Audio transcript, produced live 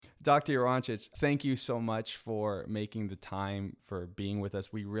Dr. Jurancic, thank you so much for making the time, for being with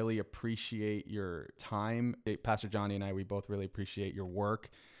us. We really appreciate your time. Pastor Johnny and I, we both really appreciate your work,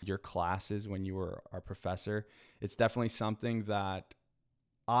 your classes when you were our professor. It's definitely something that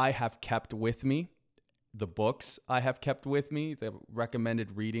I have kept with me. The books I have kept with me, the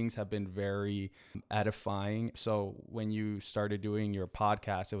recommended readings have been very edifying. So when you started doing your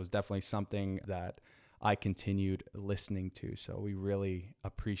podcast, it was definitely something that I continued listening to. So we really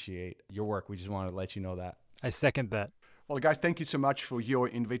appreciate your work. We just wanted to let you know that. I second that. Well, guys, thank you so much for your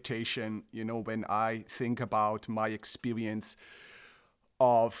invitation. You know, when I think about my experience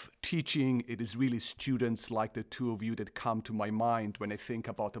of teaching, it is really students like the two of you that come to my mind when I think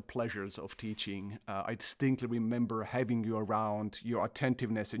about the pleasures of teaching. I distinctly remember having you around, your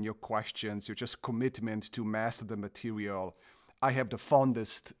attentiveness and your questions, your just commitment to master the material. I have the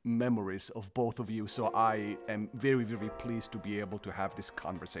fondest memories of both of you, so I am very, very pleased to be able to have this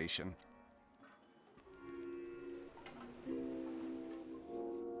conversation.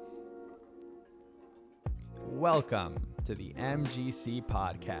 Welcome to the MGC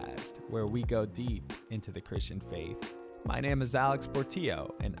podcast, where we go deep into the Christian faith. My name is Alex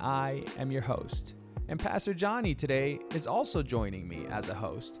Portillo, and I am your host. And Pastor Johnny today is also joining me as a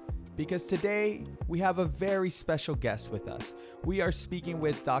host, because today we have a very special guest with us. We are speaking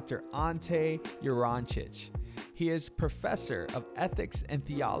with Dr. Ante Jurancic. He is professor of ethics and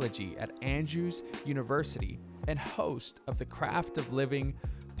theology at Andrews University and host of the Craft of Living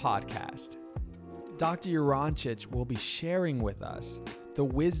podcast. Dr. Jurancic will be sharing with us the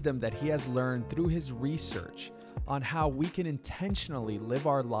wisdom that he has learned through his research on how we can intentionally live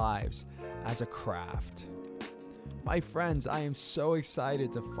our lives as a craft. My friends, I am so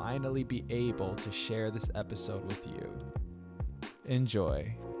excited to finally be able to share this episode with you.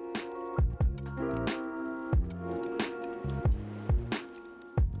 Enjoy.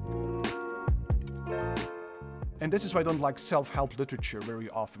 And this is why I don't like self-help literature very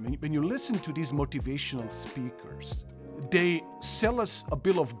often. When you listen to these motivational speakers, they sell us a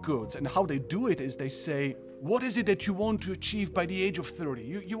bill of goods. And how they do it is they say, what is it that you want to achieve by the age of 30?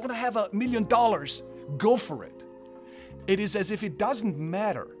 You want to have $1 million. Go for it. It is as if it doesn't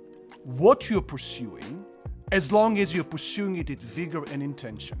matter what you're pursuing, as long as you're pursuing it with vigor and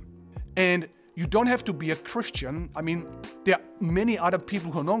intention. And you don't have to be a Christian. I mean, there are many other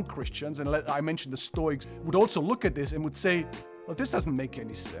people who are non-Christians, and I mentioned the Stoics, would also look at this and would say, well, this doesn't make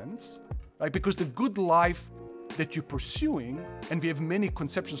any sense, right? Because the good life that you're pursuing, and we have many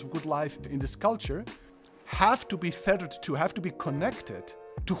conceptions of good life in this culture, have to be tethered to, have to be connected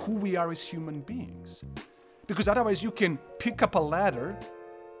to who we are as human beings. Because otherwise you can pick up a ladder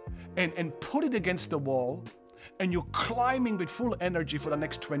and put it against the wall, and you're climbing with full energy for the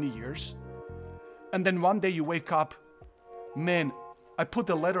next 20 years. And then one day you wake up, man, I put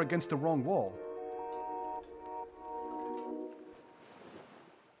the ladder against the wrong wall.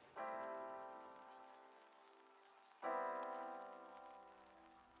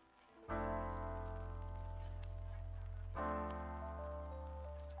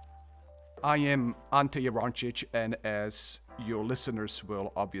 I am Ante Jurancic, and as your listeners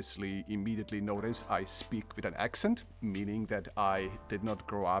will obviously immediately notice, I speak with an accent, meaning that I did not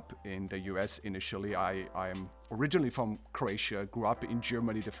grow up in the US initially. I am originally from Croatia, grew up in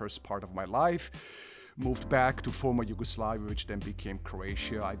Germany the first part of my life, moved back to former Yugoslavia, which then became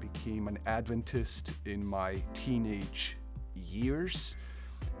Croatia. I became an Adventist in my teenage years.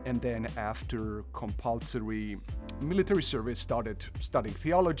 And then after compulsory military service, started studying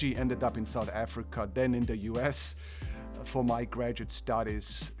theology, ended up in South Africa, then in the US for my graduate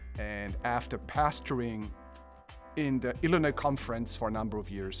studies. And after pastoring in the Illinois Conference for a number of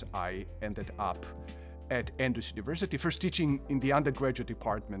years, I ended up at Andrews University, first teaching in the undergraduate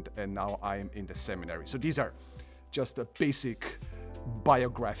department, and now I am in the seminary. So these are just the basic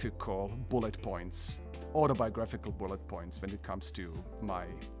biographical bullet points, autobiographical bullet points when it comes to my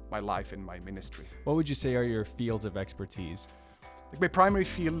life and my ministry. What would you say are your fields of expertise? My primary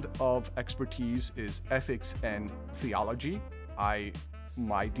field of expertise is ethics and theology.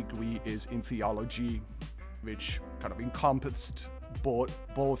 My degree is in theology, which kind of encompassed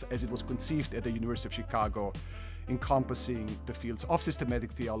both as it was conceived at the University of Chicago, encompassing the fields of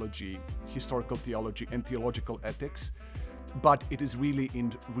systematic theology, historical theology, and theological ethics. But it is really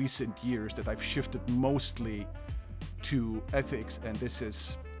in recent years that I've shifted mostly to ethics, and this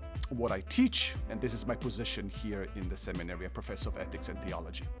is what I teach, and this is my position here in the seminary, a professor of ethics and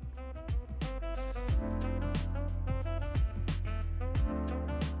theology.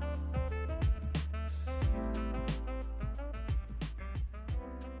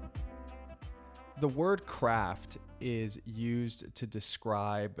 The word craft is used to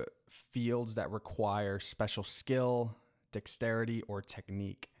describe fields that require special skill, dexterity, or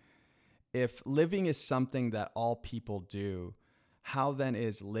technique. If living is something that all people do, how then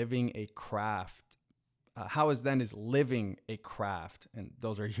is living a craft? Is living a craft? And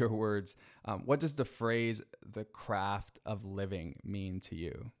those are your words. What does the phrase "the craft of living" mean to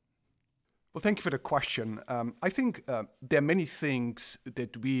you? Well, thank you for the question. I think there are many things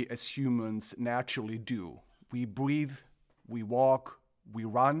that we as humans naturally do. We breathe, we walk, we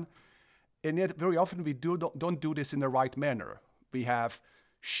run, and yet very often we don't do this in the right manner. We have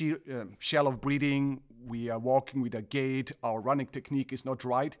shallow breathing, we are walking with a gait, our running technique is not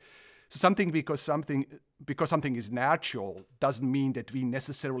right. Because something is natural doesn't mean that we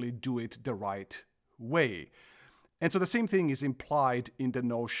necessarily do it the right way. And so the same thing is implied in the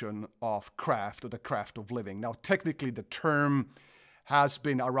notion of craft or the craft of living. Now, technically, the term has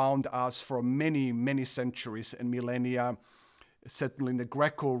been around us for many, many centuries and millennia. Certainly in the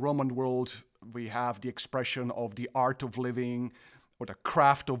Greco-Roman world, we have the expression of the art of living or the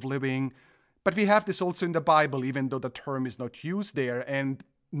craft of living. But we have this also in the Bible, even though the term is not used there. And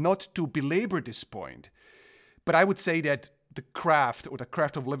not to belabor this point, but I would say that the craft or the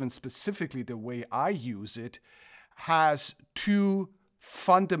craft of living, specifically the way I use it, has two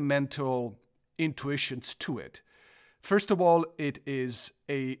fundamental intuitions to it. First of all, it is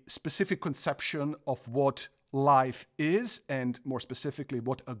a specific conception of what life is, and more specifically,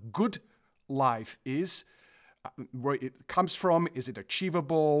 what a good life is, where it comes from, is it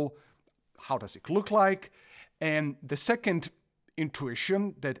achievable, how does it look like? And the second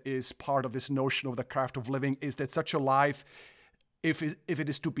intuition that is part of this notion of the craft of living is that such a life, if it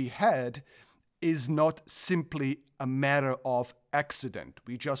is to be had, is not simply a matter of accident.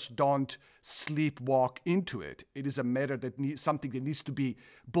 We just don't sleepwalk into it. It is a matter that something that needs to be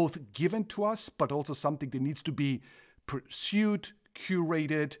both given to us, but also something that needs to be pursued,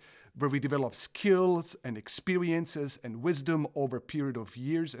 curated, where we develop skills and experiences and wisdom over a period of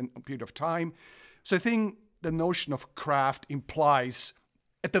years and a period of time. So I think the notion of craft implies,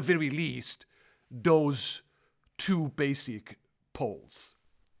 at the very least, those two basic poles.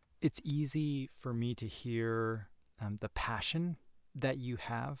 It's easy for me to hear the passion that you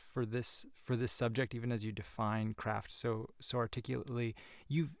have for this subject, even as you define craft so articulately.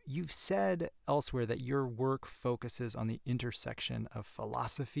 You've said elsewhere that your work focuses on the intersection of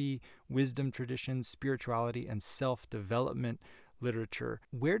philosophy, wisdom traditions, spirituality, and self-development literature.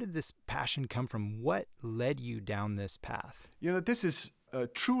 Where did this passion come from? What led you down this path? This is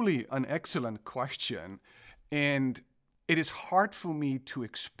truly an excellent question, and it is hard for me to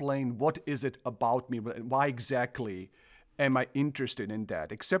explain what is it about me, why exactly am I interested in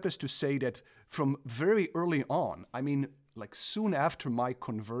that, except as to say that from very early on, like soon after my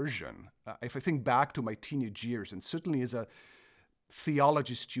conversion, if I think back to my teenage years, and certainly as a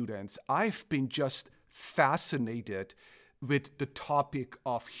theology student, I've been just fascinated with the topic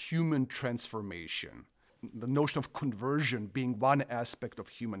of human transformation, the notion of conversion being one aspect of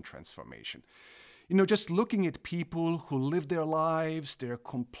human transformation. Just looking at people who live their lives, they're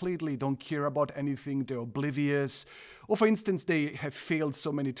completely don't care about anything, they're oblivious, or for instance, they have failed so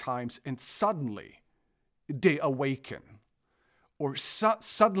many times and suddenly they awaken, or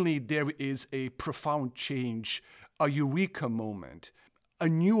suddenly there is a profound change, a eureka moment, a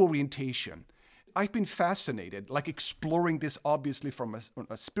new orientation. I've been fascinated, like exploring this obviously from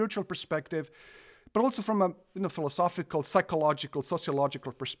a spiritual perspective, but also from a philosophical, psychological,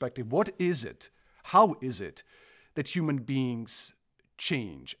 sociological perspective. What is it? How is it that human beings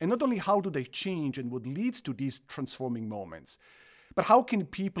change? And not only how do they change and what leads to these transforming moments, but how can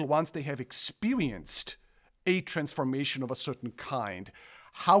people, once they have experienced a transformation of a certain kind,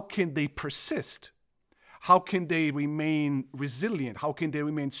 how can they persist? How can they remain resilient? How can they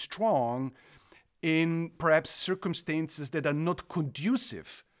remain strong in perhaps circumstances that are not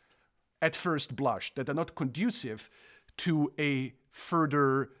conducive at first blush, that are not conducive to a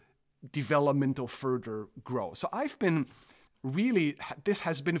further development or further growth? So I've been really, this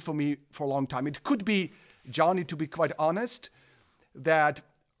has been for me for a long time. It could be, Johnny, to be quite honest, that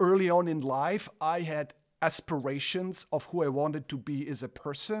early on in life, I had aspirations of who I wanted to be as a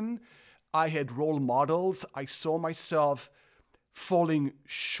person. I had role models. I saw myself falling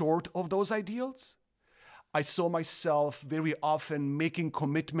short of those ideals. I saw myself very often making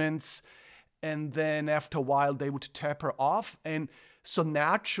commitments, and then after a while they would taper off. And so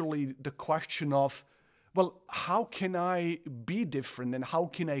naturally the question of, well, how can I be different, and how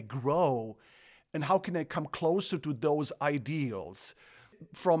can I grow, and how can I come closer to those ideals?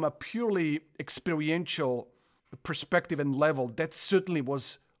 From a purely experiential perspective and level, that certainly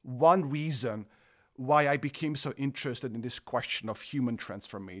was one reason why I became so interested in this question of human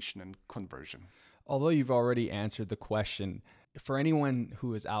transformation and conversion. Although you've already answered the question, for anyone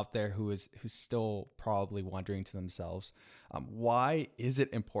who is out there who's still probably wondering to themselves, why is it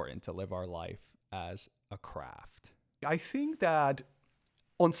important to live our life as a craft? I think that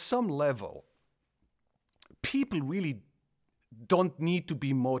on some level, people really don't need to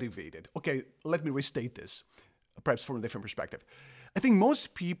be motivated. Okay, let me restate this, perhaps from a different perspective. I think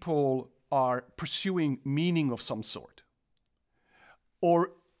most people are pursuing meaning of some sort.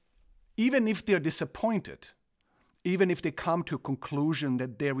 Or even if they're disappointed, even if they come to a conclusion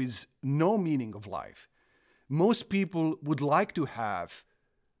that there is no meaning of life, most people would like to have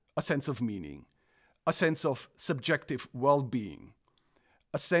a sense of meaning, a sense of subjective well-being,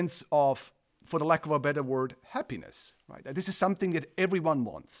 a sense of, for the lack of a better word, happiness, right? This is something that everyone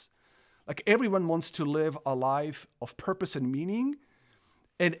wants. Like everyone wants to live a life of purpose and meaning,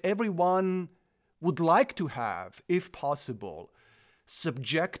 and everyone would like to have, if possible,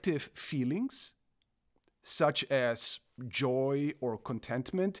 subjective feelings, such as joy or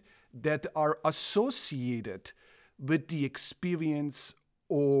contentment, that are associated with the experience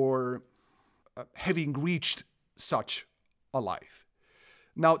or having reached such a life.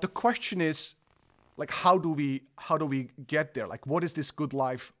 Now, the question is, like, how do we get there? Like, what is this good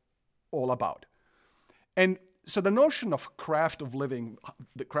life all about? And so the notion of craft of living,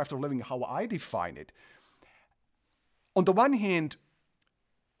 how I define it, on the one hand,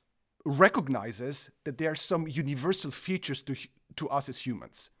 recognizes that there are some universal features to us as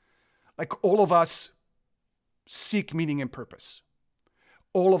humans. Like all of us seek meaning and purpose.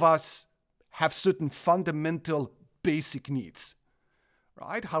 All of us have certain fundamental basic needs,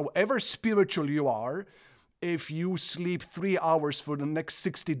 right? However spiritual you are, if you sleep 3 hours for the next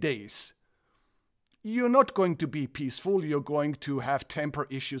 60 days, you're not going to be peaceful. You're going to have temper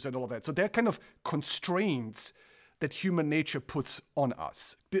issues and all of that. So there are kind of constraints that human nature puts on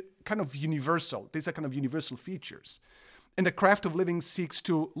us. These are kind of universal features. And the craft of living seeks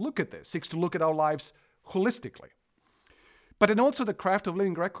to look at this, seeks to look at our lives holistically. But then also the craft of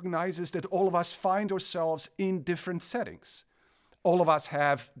living recognizes that all of us find ourselves in different settings. All of us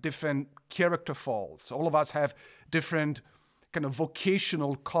have different character faults. All of us have different kind of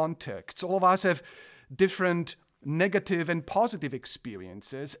vocational contexts. All of us have different negative and positive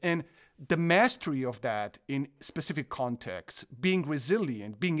experiences. And the mastery of that in specific contexts, being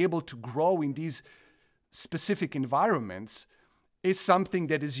resilient, being able to grow in these specific environments, is something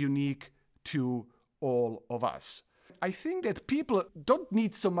that is unique to all of us. I think that people don't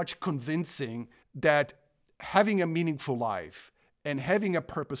need so much convincing that having a meaningful life and having a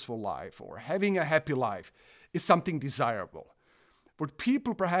purposeful life or having a happy life is something desirable. What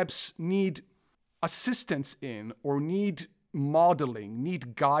people perhaps need assistance in or need modeling,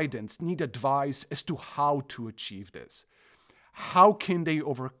 need guidance, need advice as to how to achieve this. How can they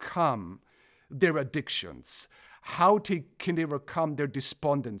overcome their addictions? How can they overcome their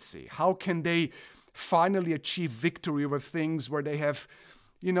despondency? How can they finally achieve victory over things where they have,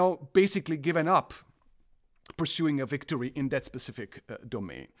 basically given up pursuing a victory in that specific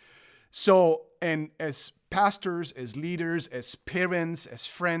domain? So, and as pastors, as leaders, as parents, as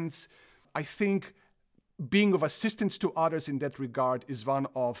friends, I think being of assistance to others in that regard is one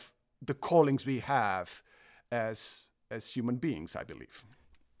of the callings we have as human beings, I believe.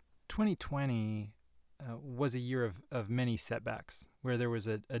 2020 was a year of many setbacks, where there was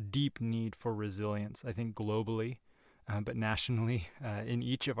a deep need for resilience, I think globally, but nationally, in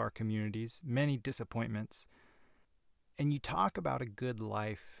each of our communities, many disappointments. And you talk about a good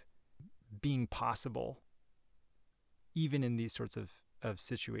life being possible, even in these sorts of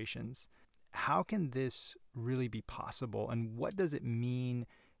situations. How can this really be possible? And what does it mean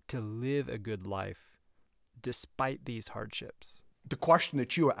to live a good life despite these hardships? The question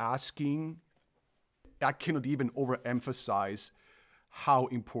that you are asking, I cannot even overemphasize how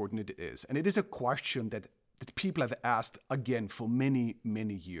important it is. And it is a question that people have asked again for many,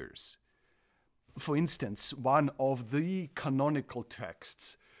 many years. For instance, one of the canonical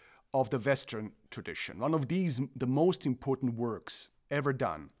texts of the Western tradition, one of the most important works ever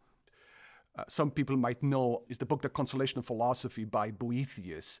done, some people might know, is the book The Consolation of Philosophy by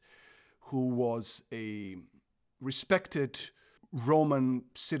Boethius, who was a respected Roman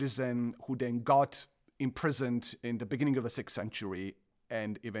citizen who then got imprisoned in the beginning of the 6th century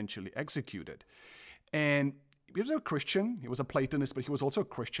and eventually executed. And he was a Christian, he was a Platonist, but he was also a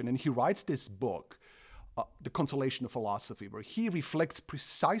Christian, and he writes this book, The Consolation of Philosophy, where he reflects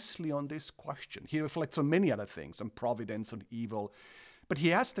precisely on this question. He reflects on many other things, on providence, on evil, but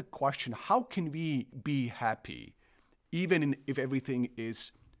he asks the question, how can we be happy even if everything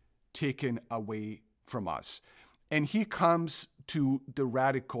is taken away from us. And he comes to the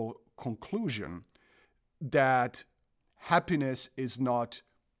radical conclusion that happiness is not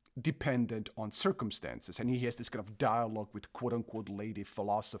dependent on circumstances. And he has this kind of dialogue with quote-unquote lady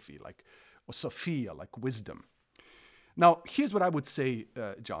philosophy, like or Sophia, like wisdom. Now, here's what I would say,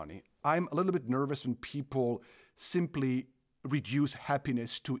 Johnny. I'm a little bit nervous when people simply reduce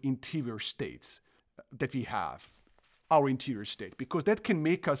happiness to interior states that we have, our interior state, because that can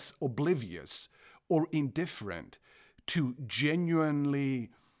make us oblivious or indifferent to genuinely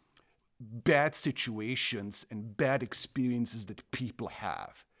bad situations and bad experiences that people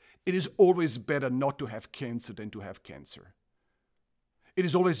have. It is always better not to have cancer than to have cancer. It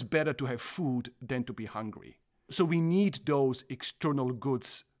is always better to have food than to be hungry. So we need those external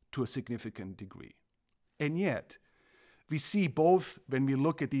goods to a significant degree. And yet, we see both when we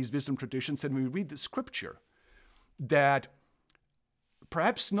look at these wisdom traditions and we read the scripture that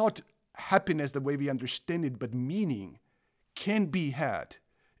perhaps not happiness the way we understand it, but meaning can be had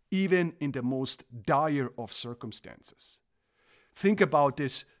even in the most dire of circumstances. Think about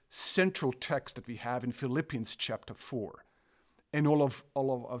this central text that we have in Philippians chapter 4. And all of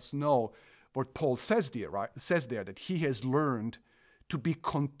us know what Paul says there, right? Says there that he has learned to be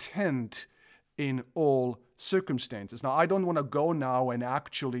content in all circumstances. Now, I don't want to go now and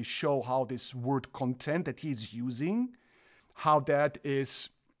actually show how this word content that he's using, how that is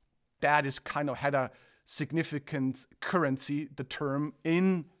kind of had a significant currency, the term,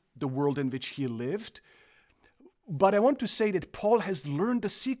 in the world in which he lived. But I want to say that Paul has learned the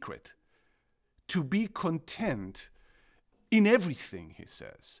secret to be content in everything, he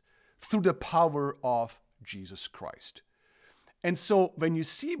says, through the power of Jesus Christ. And so when you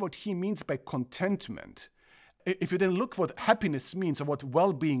see what he means by contentment, if you then look what happiness means or what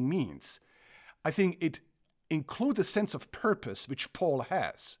well-being means, I think it includes a sense of purpose, which Paul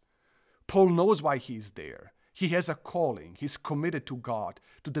has. Paul knows why he's there. He has a calling. He's committed to God,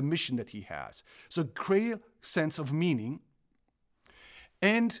 to the mission that he has. So great sense of meaning.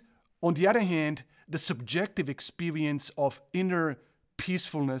 And on the other hand, the subjective experience of inner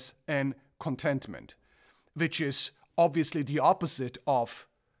peacefulness and contentment, which is obviously the opposite of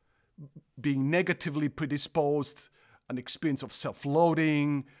being negatively predisposed, an experience of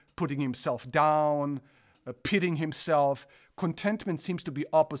self-loathing, putting himself down, pitying himself. Contentment seems to be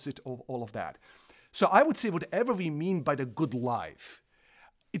opposite of all of that. So I would say whatever we mean by the good life,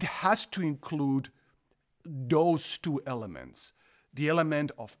 it has to include those two elements. The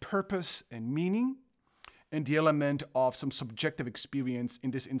element of purpose and meaning, and the element of some subjective experience,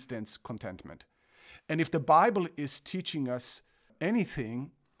 in this instance, contentment. And if the Bible is teaching us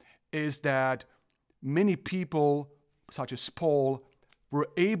anything, is that many people, such as Paul, were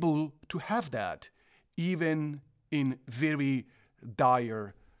able to have that, even in very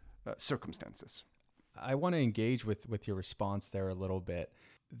dire circumstances. I want to engage with your response there a little bit.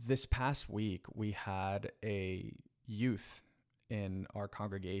 This past week, we had a youth in our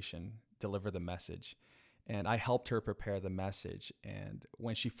congregation deliver the message, and I helped her prepare the message. And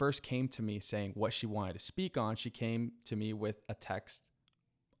when she first came to me saying what she wanted to speak on, she came to me with a text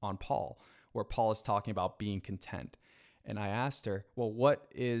on Paul, where Paul is talking about being content. And I asked her, well,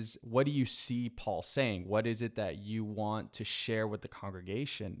 what do you see Paul saying? What is it that you want to share with the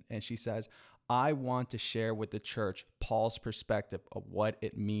congregation? And she says, I want to share with the church Paul's perspective of what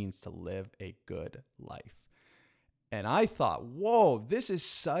it means to live a good life. And I thought, whoa, this is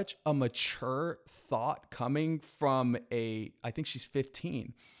such a mature thought coming from I think she's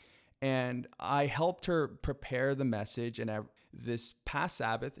 15. And I helped her prepare the message. And this past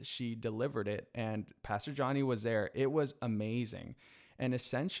Sabbath, she delivered it. And Pastor Johnny was there. It was amazing. And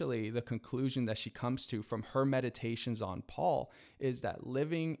essentially, the conclusion that she comes to from her meditations on Paul is that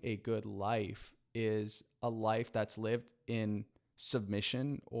living a good life is a life that's lived in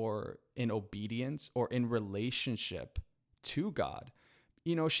submission or in obedience or in relationship to God.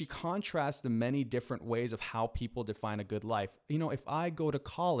 You know, she contrasts the many different ways of how people define a good life. You know, if I go to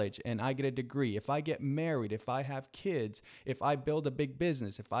college and I get a degree, if I get married, if I have kids, if I build a big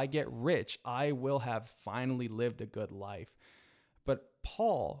business, if I get rich, I will have finally lived a good life. But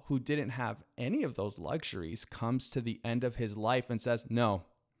Paul, who didn't have any of those luxuries, comes to the end of his life and says, no,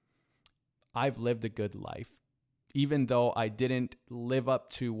 I've lived a good life. Even though I didn't live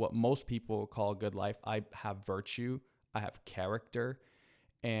up to what most people call a good life, I have virtue, I have character,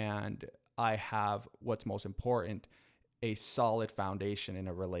 and I have, what's most important, a solid foundation in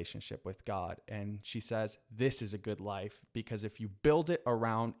a relationship with God. And she says, this is a good life because if you build it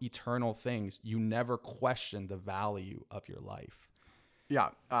around eternal things, you never question the value of your life. Yeah,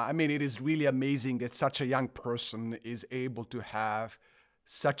 I mean, it is really amazing that such a young person is able to have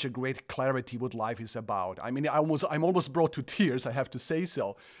such a great clarity what life is about. I mean, I'm almost brought to tears, I have to say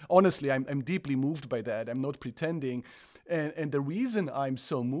so. Honestly, I'm deeply moved by that. I'm not pretending. And the reason I'm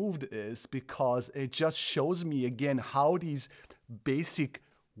so moved is because it just shows me again how these basic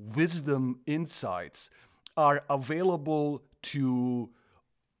wisdom insights are available to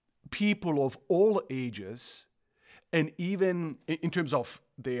people of all ages, and even in terms of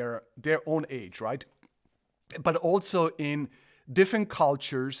their own age, right? But also in different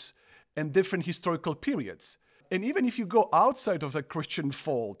cultures and different historical periods. And even if you go outside of the Christian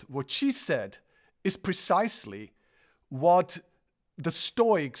fold, what she said is precisely what the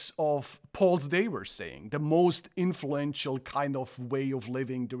Stoics of Paul's day were saying, the most influential kind of way of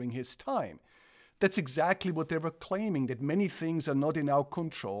living during his time. That's exactly what they were claiming, that many things are not in our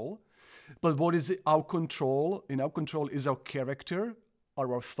control, but what is our control? In our control is our character,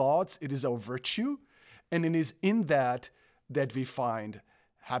 are our thoughts, it is our virtue, and it is in that we find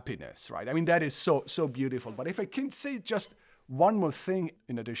happiness, right? I mean, that is so beautiful. But if I can say just one more thing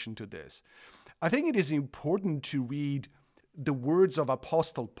in addition to this, I think it is important to read the words of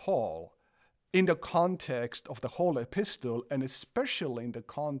Apostle Paul in the context of the whole epistle, and especially in the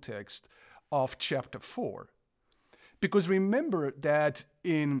context of chapter 4. Because remember that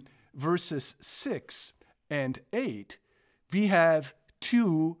in verses 6 and 8, we have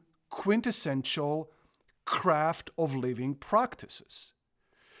two quintessential craft of living practices.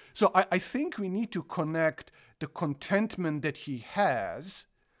 So I think we need to connect the contentment that he has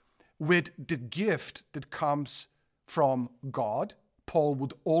with the gift that comes from God. Paul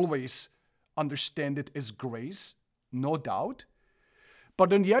would always understand it as grace, no doubt.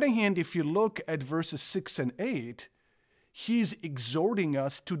 But on the other hand, if you look at verses 6 and 8, he's exhorting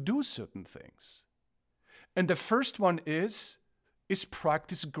us to do certain things. And the first one is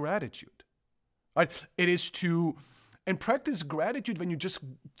practice gratitude. Right? It is to, and practice gratitude when you just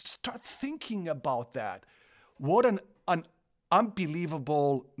start thinking about that. What an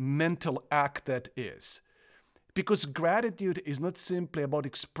unbelievable mental act that is. Because gratitude is not simply about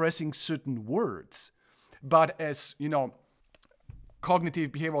expressing certain words, but as,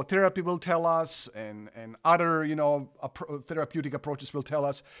 cognitive behavioral therapy will tell us, and other, therapeutic approaches will tell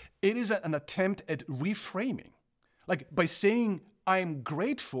us, it is an attempt at reframing. Like by saying, I'm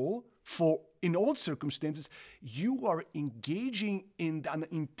grateful for, in all circumstances, you are engaging in an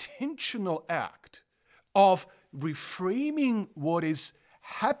intentional act of reframing what is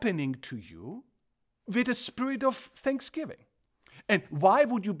happening to you with a spirit of thanksgiving. And why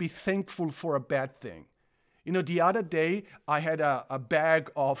would you be thankful for a bad thing? The other day, I had a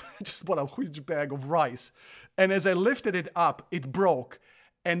bag of, just bought a huge bag of rice. And as I lifted it up, it broke.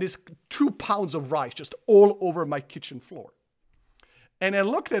 And there's 2 pounds of rice just all over my kitchen floor. And I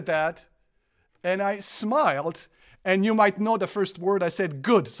looked at that, and I smiled. And you might know the first word I said,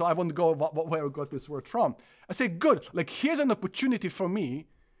 good. So I won't go where I got this word from. I said, good. Like, here's an opportunity for me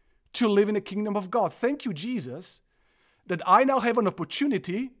to live in the kingdom of God. Thank you, Jesus, that I now have an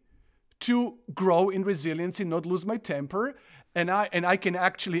opportunity to grow in resiliency, not lose my temper. And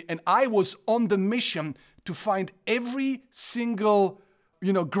I was on the mission to find every single,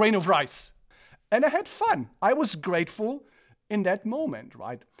 grain of rice. And I had fun. I was grateful in that moment,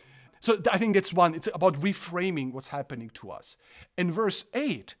 right? So I think that's one. It's about reframing what's happening to us. In verse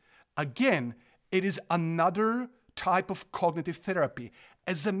 8, again, it is another type of cognitive therapy.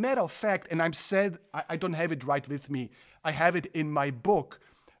 As a matter of fact, and I don't have it right with me. I have it in my book,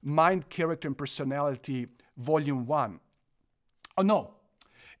 Mind, Character, and Personality, Volume 1. Oh, no,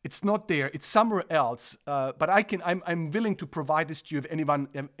 it's not there. It's somewhere else. But I'm willing to provide this to you if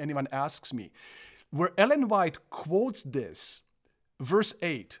anyone asks me. Where Ellen White quotes this, verse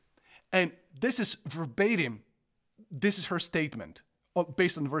 8, and this is verbatim. This is her statement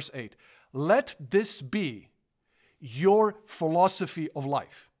based on verse 8. Let this be your philosophy of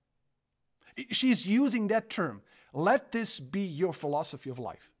life. She's using that term. Let this be your philosophy of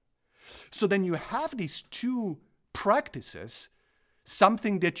life. So then you have these two practices,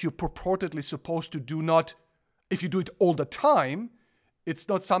 something that you're purportedly supposed to do, not if you do it all the time, it's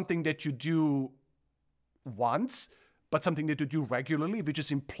not something that you do once, but something that you do regularly, which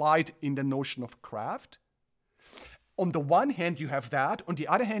is implied in the notion of craft. On the one hand, you have that. On the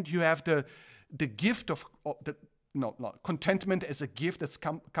other hand, you have the gift of contentment as a gift that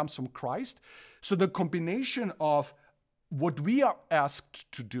comes from Christ. So the combination of what we are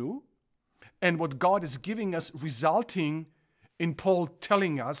asked to do and what God is giving us, resulting in Paul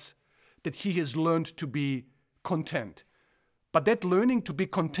telling us that he has learned to be content. But that learning to be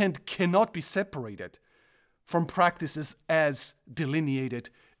content cannot be separated from practices as delineated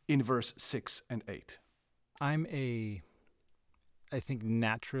in verse 6 and 8. I'm a I think,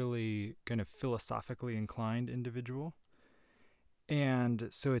 naturally kind of philosophically inclined individual. And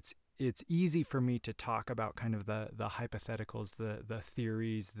so it's easy for me to talk about kind of the hypotheticals, the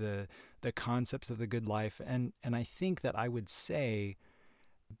theories, the concepts of the good life. And I think that I would say,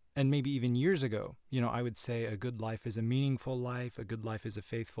 and maybe even years ago, I would say a good life is a meaningful life, a good life is a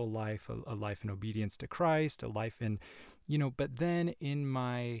faithful life, a life in obedience to Christ, a life in, but then in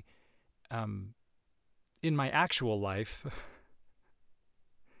my actual life,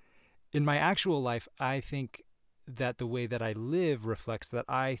 I think that the way that I live reflects that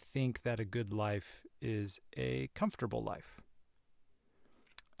I think that a good life is a comfortable life.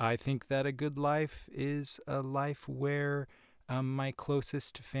 I think that a good life is a life where my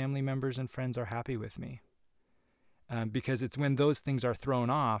closest family members and friends are happy with me. Because it's when those things are thrown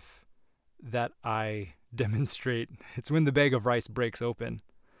off that I demonstrate, it's when the bag of rice breaks open,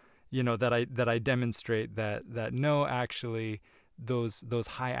 that I demonstrate that no, actually, those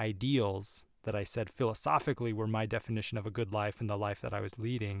high ideals that I said philosophically were my definition of a good life and the life that I was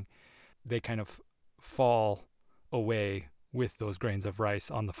leading, they kind of fall away with those grains of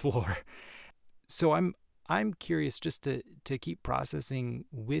rice on the floor. So I'm curious just to keep processing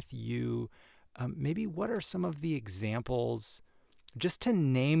with you, maybe what are some of the examples, just to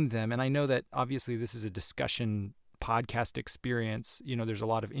name them. And I know that obviously this is a discussion podcast experience. There's a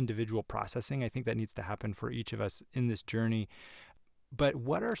lot of individual processing. I think that needs to happen for each of us in this journey. But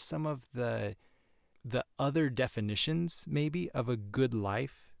what are some of the other definitions maybe of a good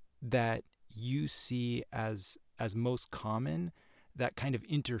life that you see as most common that kind of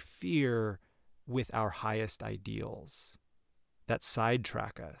interfere with our highest ideals, that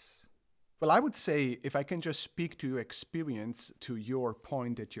sidetrack us? Well, I would say, if I can just speak to your experience, to your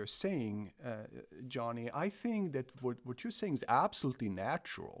point that you're saying, Johnny, I think that what you're saying is absolutely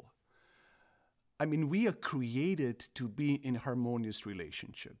natural. I mean, we are created to be in harmonious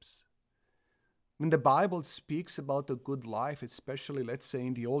relationships. When the Bible speaks about the good life, especially, let's say,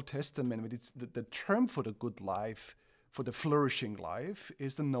 in the Old Testament, it's the term for the good life, for the flourishing life,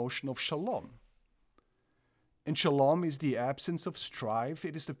 is the notion of shalom. And shalom is the absence of strife.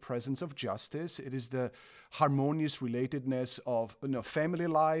 It is the presence of justice. It is the harmonious relatedness of family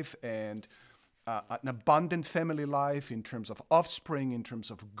life and an abundant family life in terms of offspring, in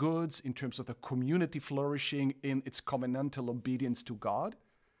terms of goods, in terms of the community flourishing in its covenantal obedience to God.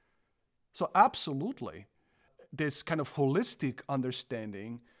 So absolutely, this kind of holistic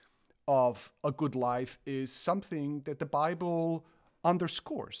understanding of a good life is something that the Bible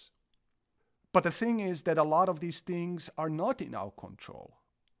underscores. But the thing is that a lot of these things are not in our control.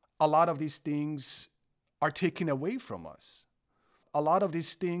 A lot of these things are taken away from us. A lot of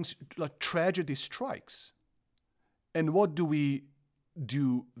these things, like tragedy strikes. And what do we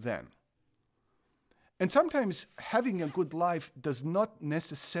do then? And sometimes having a good life does not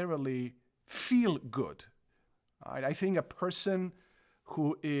necessarily feel good. I think a person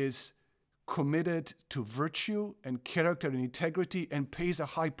who is committed to virtue and character and integrity and pays a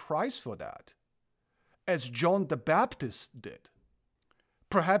high price for that, as John the Baptist did.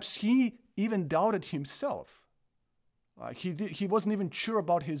 Perhaps he even doubted himself. He wasn't even sure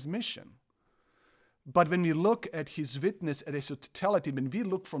about his mission. But when we look at his witness, at his totality, when we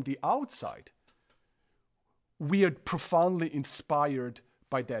look from the outside, we are profoundly inspired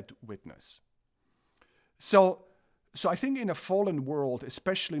by that witness. So I think in a fallen world,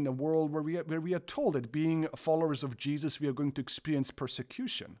 especially in a world where we are told that being followers of Jesus, we are going to experience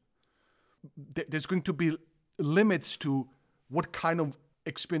persecution. There's going to be limits to what kind of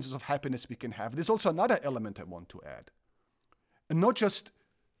experiences of happiness we can have. There's also another element I want to add. And not just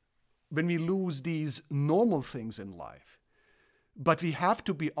when we lose these normal things in life, but we have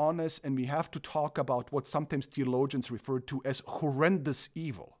to be honest and we have to talk about what sometimes theologians refer to as horrendous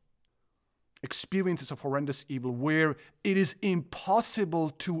evil. Experiences of horrendous evil where it is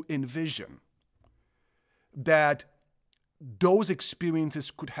impossible to envision that those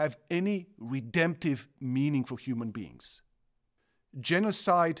experiences could have any redemptive meaning for human beings.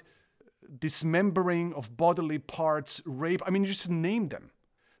 Genocide, dismembering of bodily parts, rape, you just name them.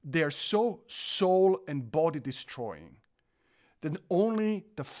 They are so soul and body destroying that only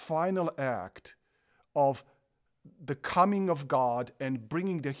the final act of the coming of God and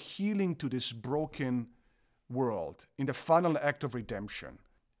bringing the healing to this broken world, in the final act of redemption,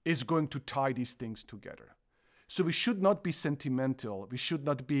 is going to tie these things together. So we should not be sentimental. We should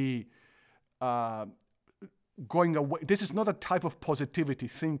not be going away. This is not a type of positivity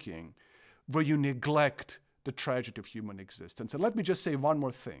thinking where you neglect the tragedy of human existence. And let me just say one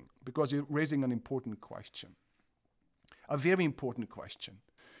more thing, because you're raising an important question, a very important question.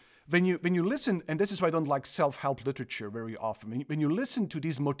 When you listen, and this is why I don't like self-help literature very often, when you listen to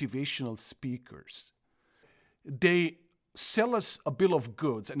these motivational speakers, they sell us a bill of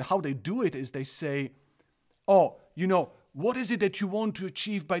goods, and how they do it is they say, oh, what is it that you want to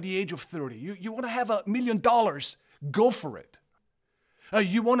achieve by the age of 30? You want to have $1 million, go for it.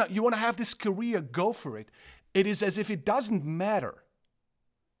 You want to have this career, go for it. It is as if it doesn't matter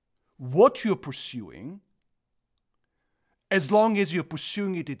what you're pursuing, as long as you're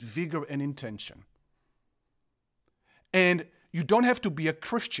pursuing it with vigor and intention. And you don't have to be a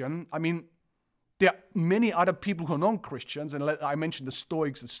Christian. I mean, there are many other people who are non-Christians, and I mentioned the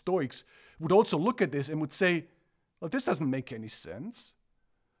Stoics. The Stoics would also look at this and would say, well, this doesn't make any sense,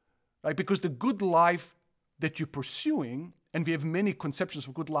 right? Because the good life that you're pursuing, and we have many conceptions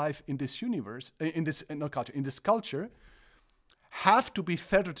of good life in this universe, in this culture, have to be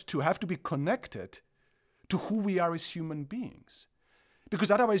tethered to, have to be connected to who we are as human beings. Because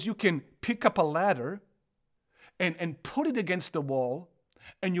otherwise you can pick up a ladder and put it against the wall,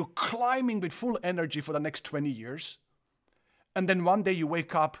 and you're climbing with full energy for the next 20 years. And then one day you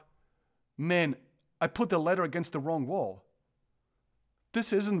wake up, man, I put the ladder against the wrong wall.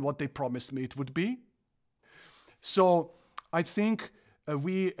 This isn't what they promised me it would be. So I think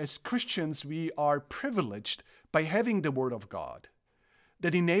we as Christians, we are privileged by having the Word of God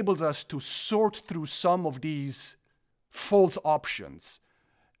that enables us to sort through some of these false options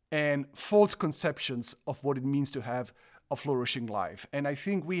and false conceptions of what it means to have a flourishing life. And I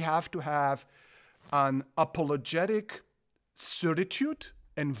think we have to have an apologetic certitude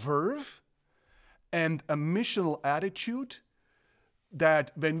and verve and a missional attitude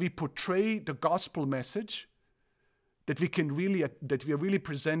that when we portray the gospel message, that we are really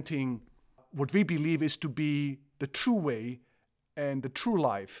presenting what we believe is to be the true way and the true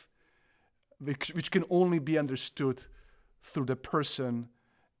life, which can only be understood through the person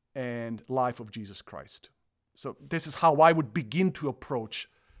and life of Jesus Christ. So this is how I would begin to approach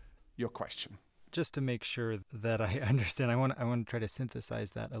your question. Just to make sure that I understand, I want to try to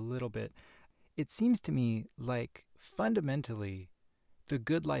synthesize that a little bit. It seems to me like fundamentally, the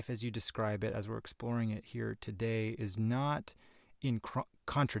good life as you describe it, as we're exploring it here today, is not in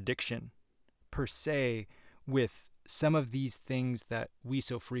contradiction per se with some of these things that we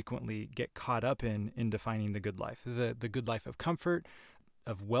so frequently get caught up in defining the good life. The good life of comfort,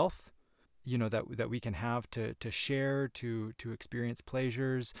 of wealth, that we can have to share, to experience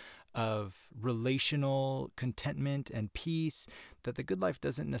pleasures, of relational contentment and peace, that the good life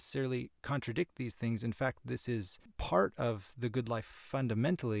doesn't necessarily contradict these things. In fact, this is part of the good life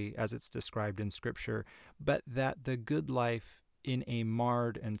fundamentally as it's described in Scripture, but that the good life in a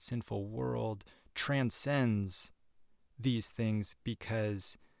marred and sinful world transcends these things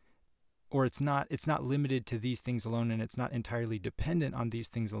because, or it's not limited to these things alone, and it's not entirely dependent on these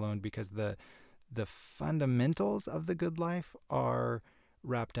things alone, because the fundamentals of the good life are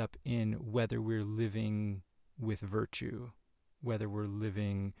wrapped up in whether we're living with virtue, whether we're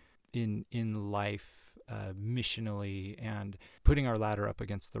living in life missionally and putting our ladder up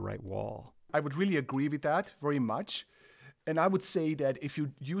against the right wall. I would really agree with that very much. And I would say that if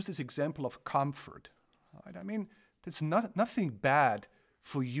you use this example of comfort, right, I mean, there's nothing bad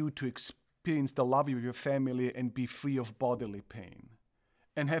for you to experience the love of your family and be free of bodily pain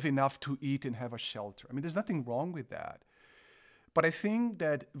and have enough to eat and have a shelter. I mean, there's nothing wrong with that. But I think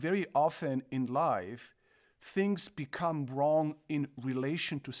that very often in life, things become wrong in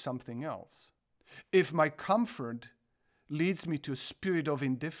relation to something else. If my comfort leads me to a spirit of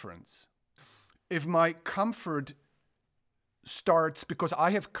indifference, if my comfort starts, because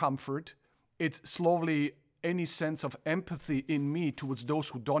I have comfort, it's slowly any sense of empathy in me towards those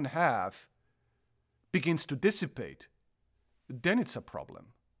who don't have begins to dissipate, then it's a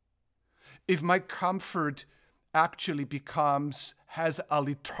problem. If my comfort actually has a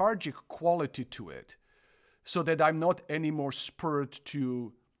lethargic quality to it, so that I'm not anymore spurred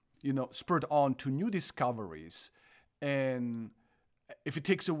on to new discoveries, and if it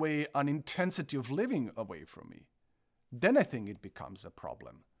takes away an intensity of living away from me, then I think it becomes a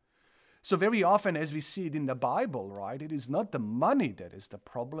problem. So very often, as we see it in the Bible, right, it is not the money that is the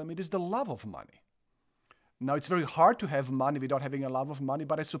problem, it is the love of money. Now, it's very hard to have money without having a love of money,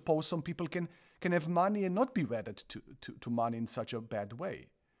 but I suppose some people can have money and not be wedded to money in such a bad way.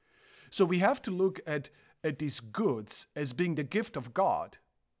 So we have to look at these goods as being the gift of God,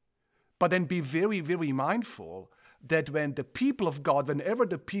 but then be very, very mindful that whenever the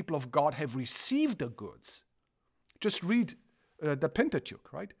people of God have received the goods, just read the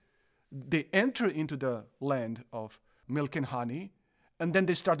Pentateuch, right? They enter into the land of milk and honey, and then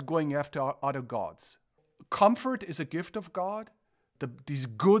they start going after other gods. Comfort is a gift of God. these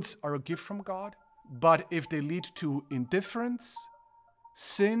goods are a gift from God, but if they lead to indifference,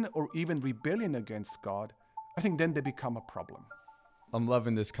 sin, or even rebellion against God, I think then they become a problem. I'm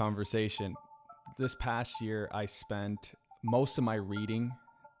loving this conversation. This past year, I spent most of my reading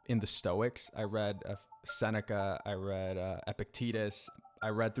in the Stoics. I read Seneca, I read Epictetus, I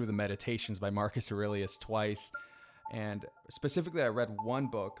read through the Meditations by Marcus Aurelius twice. And specifically, I read one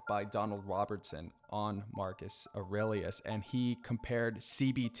book by Donald Robertson on Marcus Aurelius, and he compared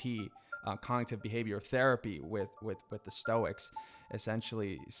CBT, cognitive behavioral therapy, with the Stoics,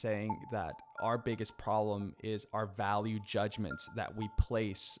 essentially saying that our biggest problem is our value judgments that we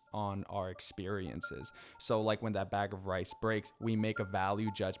place on our experiences. So like when that bag of rice breaks, we make a value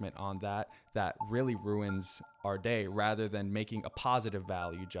judgment on that really ruins our day, rather than making a positive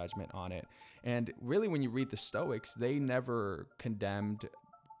value judgment on it. And really, when you read the Stoics, they never condemned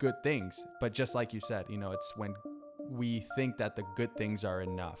good things, but just like you said, it's when we think that the good things are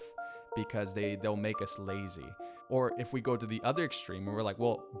enough, because they'll make us lazy. Or if we go to the other extreme and we're like,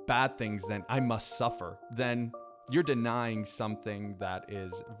 well, bad things, then I must suffer, then you're denying something that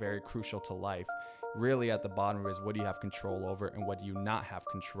is very crucial to life. Really, at the bottom is, what do you have control over and what do you not have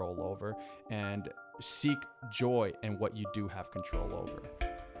control over? And seek joy in what you do have control over.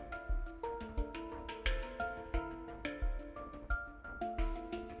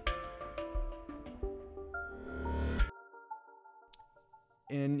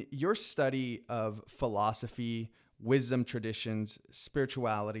 In your study of philosophy, wisdom traditions,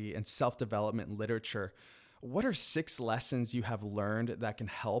 spirituality, and self-development literature, what are 6 lessons you have learned that can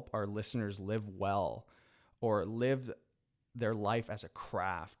help our listeners live well or live their life as a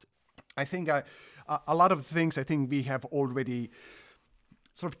craft? I think a lot of things I think we have already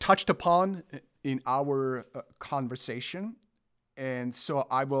sort of touched upon in our conversation. And so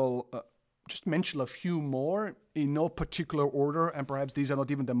I will just mention a few more in no particular order, and perhaps these are not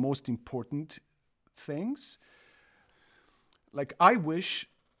even the most important things. Like, I wish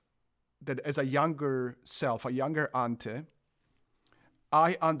that as a younger self, a younger Ante,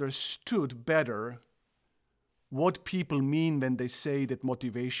 I understood better what people mean when they say that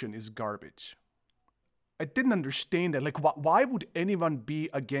motivation is garbage. I didn't understand that. Like, why would anyone be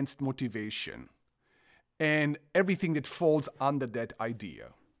against motivation and everything that falls under that idea,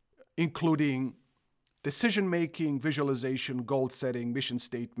 including decision-making, visualization, goal setting, mission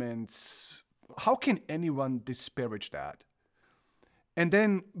statements? How can anyone disparage that? And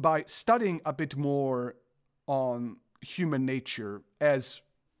then by studying a bit more on human nature, as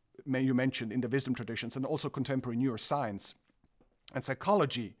you mentioned in the wisdom traditions and also contemporary neuroscience and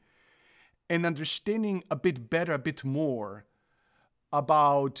psychology, and understanding a bit better, a bit more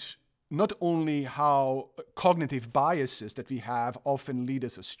about not only how cognitive biases that we have often lead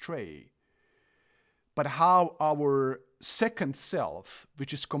us astray, but how our second self,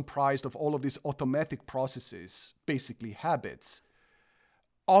 which is comprised of all of these automatic processes, basically habits,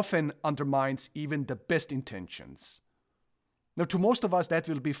 often undermines even the best intentions. Now, to most of us, that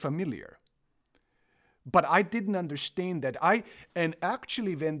will be familiar. But I didn't understand that. And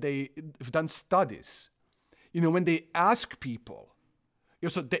actually, when they've done studies, when they ask people,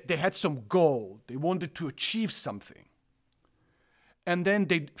 so they had some goal, they wanted to achieve something, and then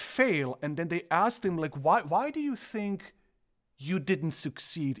they fail, and then they ask them, like, why do you think you didn't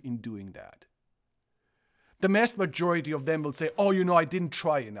succeed in doing that? The vast majority of them will say, I didn't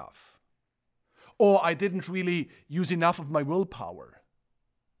try enough. Or I didn't really use enough of my willpower.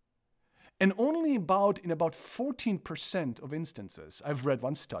 And only in about 14% of instances, I've read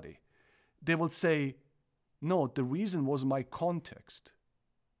one study, they will say, no, the reason was my context.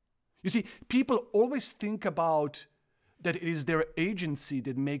 You see, people always think about that it is their agency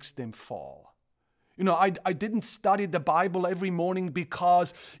that makes them fall. I didn't study the Bible every morning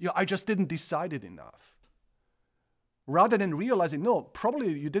because I just didn't decide it enough. Rather than realizing, no,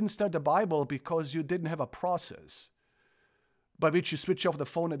 probably you didn't study the Bible because you didn't have a process by which you switch off the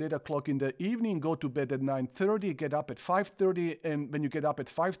phone at 8 o'clock in the evening, go to bed at 9:30, get up at 5:30, and when you get up at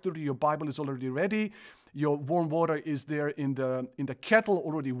 5:30, your Bible is already ready. Your warm water is there in the kettle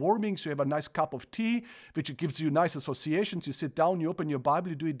already warming, so you have a nice cup of tea, which gives you nice associations. You sit down, you open your Bible,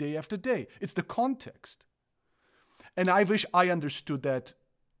 you do it day after day. It's the context. And I wish I understood that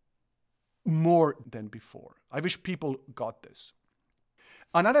more than before. I wish people got this.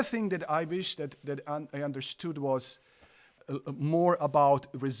 Another thing that I wish that I understood was more about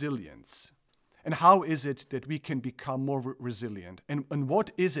resilience. And how is it that we can become more resilient? And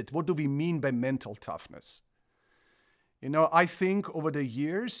what is it? What do we mean by mental toughness? I think over the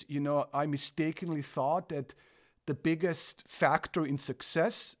years, I mistakenly thought that the biggest factor in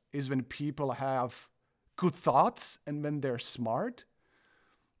success is when people have good thoughts and when they're smart.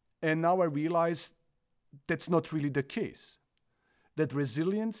 And now I realize that's not really the case. That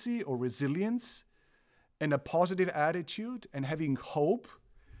resiliency or resilience and a positive attitude and having hope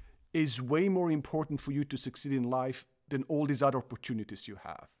is way more important for you to succeed in life than all these other opportunities you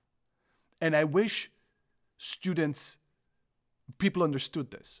have. And I wish people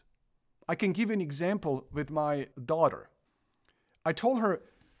understood this. I can give you an example with my daughter. I told her,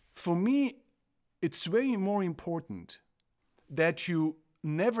 for me, it's way more important that you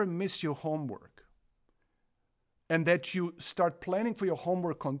never miss your homework and that you start planning for your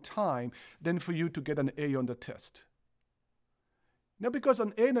homework on time than for you to get an A on the test. Now, because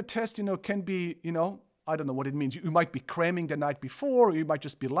an A on the test, can be, I don't know what it means. You might be cramming the night before, or you might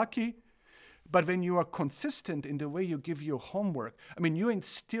just be lucky. But when you are consistent in the way you give your homework, you're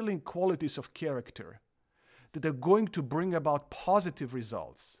instilling qualities of character that are going to bring about positive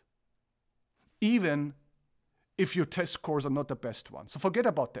results, even if your test scores are not the best ones. So forget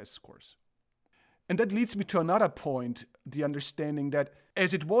about test scores. And that leads me to another point, the understanding that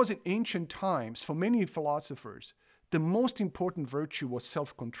as it was in ancient times, for many philosophers, the most important virtue was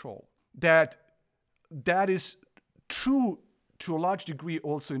self-control. That is true to a large degree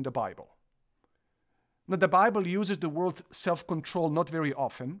also in the Bible. Now, the Bible uses the word self-control not very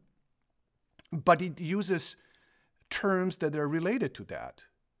often, but it uses terms that are related to that,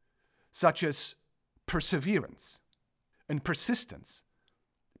 such as perseverance and persistence.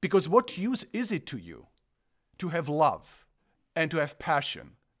 Because what use is it to you to have love and to have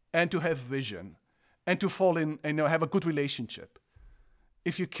passion and to have vision and to fall in and have a good relationship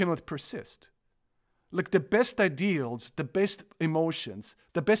if you cannot persist? Like the best ideals, the best emotions,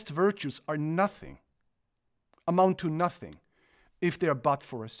 the best virtues are nothing, amount to nothing if they are but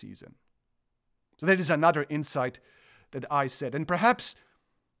for a season. So that is another insight that I said. And perhaps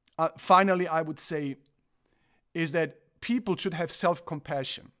finally I would say is that people should have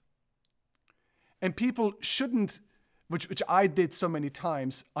self-compassion. And people shouldn't, which I did so many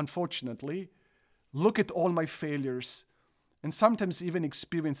times, unfortunately, look at all my failures and sometimes even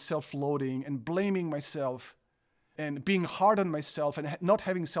experience self-loathing and blaming myself and being hard on myself and not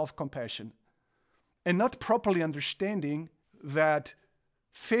having self-compassion and not properly understanding that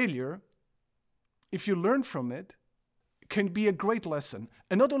failure, if you learn from it, can be a great lesson.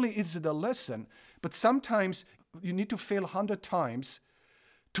 And not only is it a lesson, but sometimes you need to fail 100 times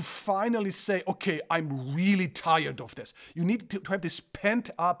to finally say, okay, I'm really tired of this. You need to have this pent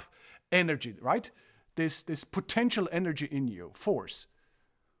up energy, right? This potential energy in you, force,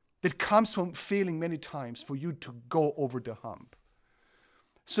 that comes from failing many times for you to go over the hump.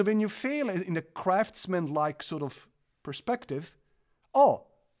 So when you fail in a craftsman-like sort of perspective, oh,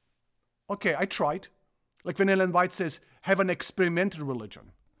 okay, I tried. Like when Ellen White says, have an experimental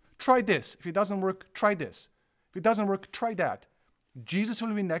religion. Try this. If it doesn't work, try this. If it doesn't work, try that. Jesus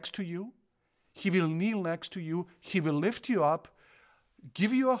will be next to you. He will kneel next to you. He will lift you up,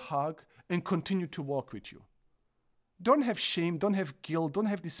 give you a hug, and continue to walk with you. Don't have shame, don't have guilt, don't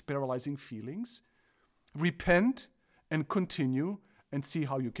have these paralyzing feelings. Repent and continue and see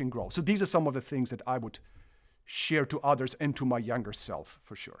how you can grow. So these are some of the things that I would share to others and to my younger self,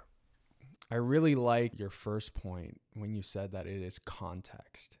 for sure. I really like your first point when you said that it is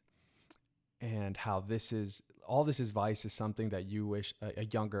context and how all this advice is something that you wish a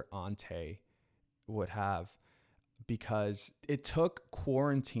younger Ante would have, because it took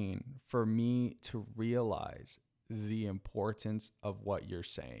quarantine for me to realize the importance of what you're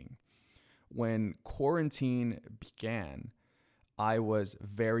saying. When quarantine began, I was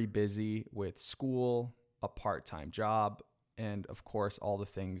very busy with school, a part-time job, and of course, all the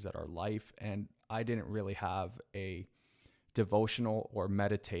things that are life. And I didn't really have a devotional or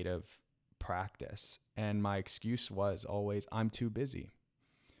meditative practice. And my excuse was always, I'm too busy.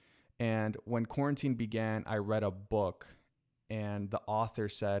 And when quarantine began, I read a book and the author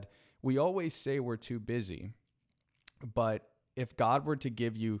said, we always say we're too busy, but if God were to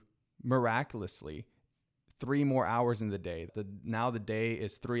give you miraculously 3 more hours in the day, now the day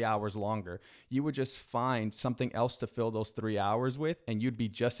is 3 hours longer, you would just find something else to fill those 3 hours with, and you'd be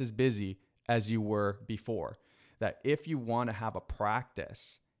just as busy as you were before. That if you want to have a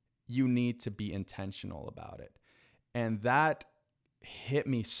practice, you need to be intentional about it. And that hit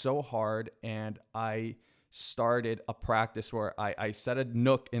me so hard, and I started a practice where I set a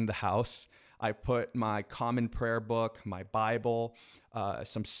nook in the house. I put my common prayer book, my Bible,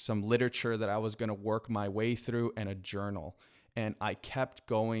 some literature that I was going to work my way through, and a journal. And I kept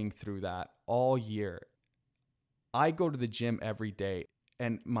going through that all year. I go to the gym every day,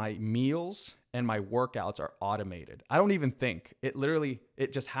 and my meals and my workouts are automated. I don't even think.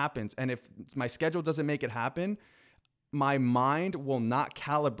 It just happens. And if my schedule doesn't make it happen, my mind will not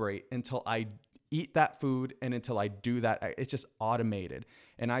calibrate until I eat that food and until I do that. It's just automated.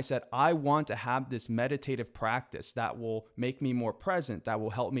 And I said, I want to have this meditative practice that will make me more present, that will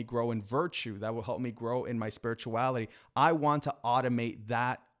help me grow in virtue, that will help me grow in my spirituality. I want to automate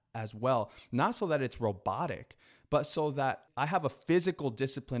that as well. Not so that it's robotic, but so that I have a physical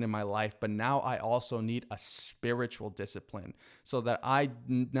discipline in my life, but now I also need a spiritual discipline so that I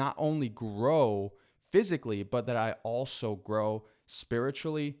not only grow physically, but that I also grow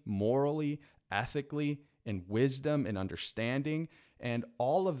spiritually, morally, ethically, in wisdom and understanding. And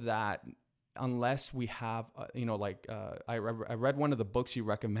all of that, unless we have, I read one of the books you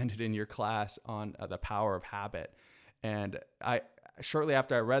recommended in your class on the power of habit. And shortly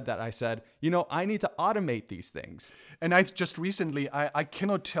after I read that, I said, I need to automate these things. And I just recently, I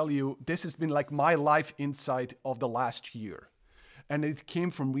cannot tell you, this has been like my life insight of the last year. And it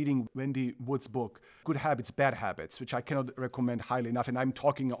came from reading Wendy Wood's book, Good Habits, Bad Habits, which I cannot recommend highly enough. And I'm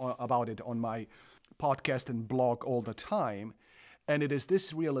talking about it on my podcast and blog all the time. And it is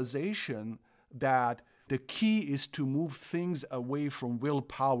this realization that the key is to move things away from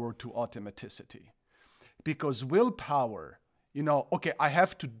willpower to automaticity. Because willpower, okay, I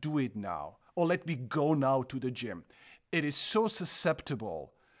have to do it now, or let me go now to the gym. It is so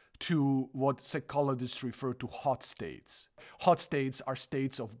susceptible to what psychologists refer to hot states. Hot states are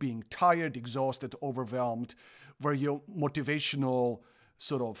states of being tired, exhausted, overwhelmed, where your motivational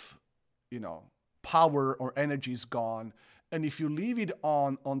sort of, power or energy is gone. And if you leave it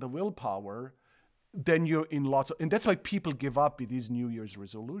on the willpower, then you're in and that's why people give up with these New Year's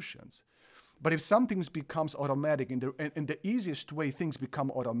resolutions. But if something becomes automatic, and the easiest way things become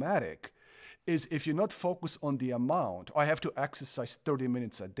automatic is if you're not focused on the amount. I have to exercise 30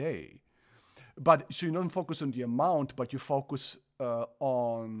 minutes a day. But so you don't focus on the amount, but you focus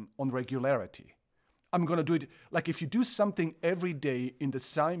on regularity. I'm going to do it. Like if you do something every day in the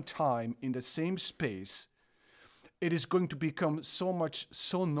same time, in the same space, it is going to become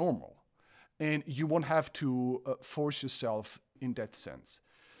so normal. And you won't have to force yourself in that sense.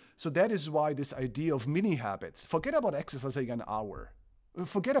 So that is why this idea of mini habits, forget about exercising an hour.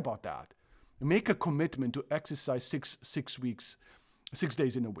 Forget about that. Make a commitment to exercise 6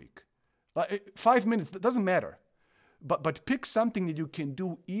 days in a week. 5 minutes, that doesn't matter. But pick something that you can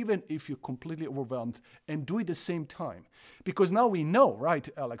do even if you're completely overwhelmed and do it at the same time. Because now we know, right,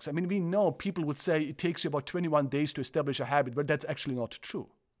 Alex? I mean, we know people would say it takes you about 21 days to establish a habit, but that's actually not true.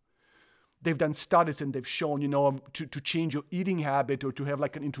 They've done studies and they've shown, to change your eating habit or to have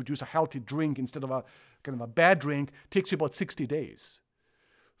introduce a healthy drink instead of a kind of a bad drink takes you about 60 days.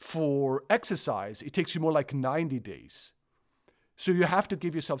 For exercise, it takes you more like 90 days. So you have to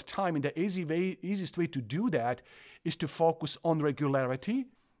give yourself time. And the easiest way to do that is to focus on regularity.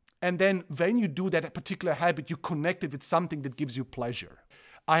 And then when you do that particular habit, you connect it with something that gives you pleasure.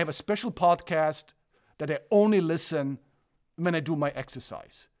 I have a special podcast that I only listen when I do my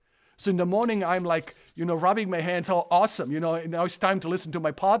exercise. So in the morning, I'm rubbing my hands, oh, awesome, now it's time to listen to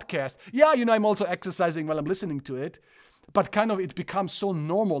my podcast. Yeah, I'm also exercising while I'm listening to it. But kind of it becomes so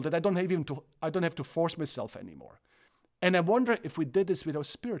normal that I don't have to force myself anymore. And I wonder if we did this with our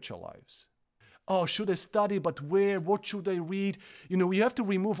spiritual lives. Oh, should I study? But where? What should I read? You have to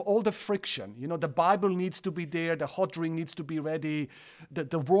remove all the friction. The Bible needs to be there. The hot drink needs to be ready.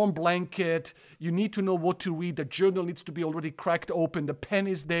 The warm blanket. You need to know what to read. The journal needs to be already cracked open. The pen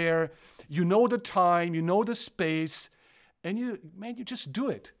is there. You know the time. You know the space. And you just do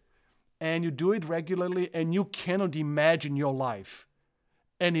it. And you do it regularly. And you cannot imagine your life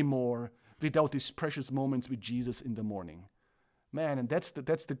anymore without these precious moments with Jesus in the morning. Man, and that's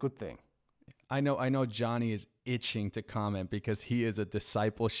the good thing. I know Johnny is itching to comment because he is a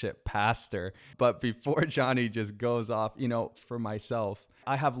discipleship pastor. But before Johnny just goes off, for myself,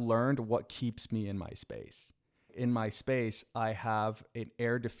 I have learned what keeps me in my space. In my space, I have an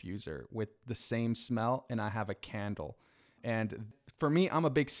air diffuser with the same smell, and I have a candle. And for me, I'm a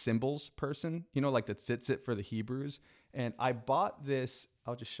big symbols person, like the tzitzit for the Hebrews. And I bought this,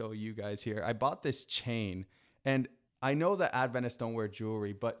 I'll just show you guys here. I bought this chain, and I know that Adventists don't wear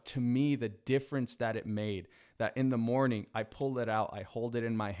jewelry, but to me, the difference that it made, that in the morning, I pulled it out, I hold it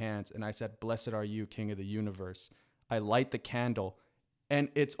in my hands, and I said, "Blessed are you, King of the universe." I light the candle, and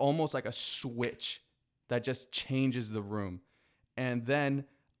it's almost like a switch that just changes the room. And then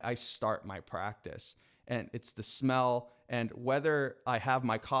I start my practice, and it's the smell, and whether I have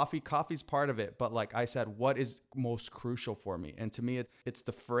my coffee's part of it, but like I said, what is most crucial for me? And to me, it's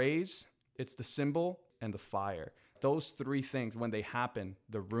the phrase, it's the symbol, and the fire. Those three things, when they happen,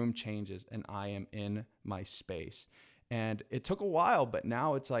 the room changes and I am in my space. And it took a while, but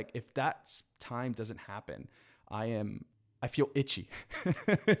now it's like, if that time doesn't happen, I feel itchy.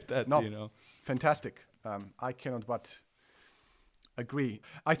 That's, No. Fantastic. I cannot but agree.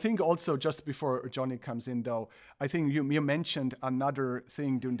 I think also, just before Johnny comes in, though, I think you mentioned another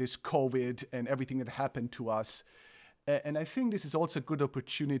thing during this COVID and everything that happened to us. And I think this is also a good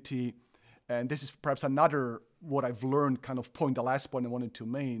opportunity. And this is perhaps another, what I've learned kind of point, the last point I wanted to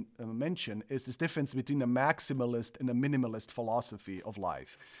mention, is this difference between a maximalist and a minimalist philosophy of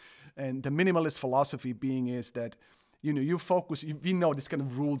life. And the minimalist philosophy being is that, you focus, we know this kind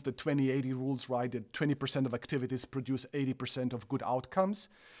of rules, the 20-80 rules, right? That 20% of activities produce 80% of good outcomes.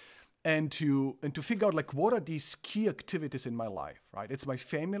 And to figure out, like, what are these key activities in my life, right? It's my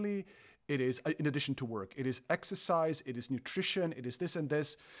family. It is, in addition to work, it is exercise, it is nutrition, it is this and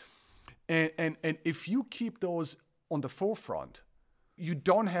this. And if you keep those on the forefront, you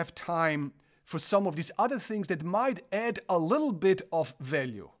don't have time for some of these other things that might add a little bit of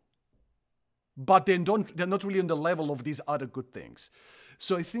value, but they're not really on the level of these other good things.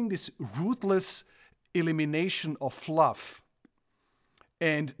 So I think this ruthless elimination of fluff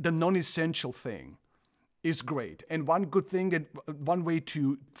and the non-essential thing is great. And one good thing, and one way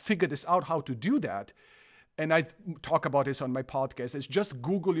to figure this out, how to do that, and I talk about this on my podcast, is just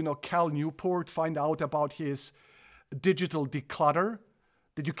Google, Cal Newport, find out about his digital declutter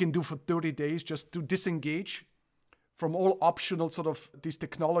that you can do for 30 days just to disengage from all optional sort of these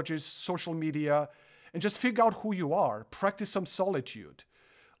technologies, social media, and just figure out who you are. Practice some solitude.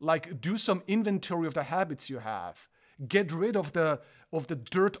 Like, do some inventory of the habits you have. Get rid of the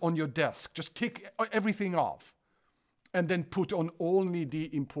dirt on your desk. Just take everything off. And then put on only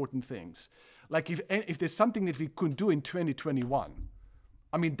the important things. Like, if there's something that we could do in 2021,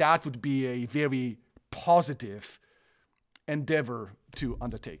 I mean, that would be a very positive endeavor to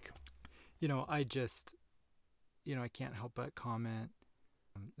undertake. I can't help but comment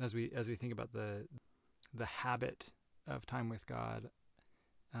as we think about the habit of time with God.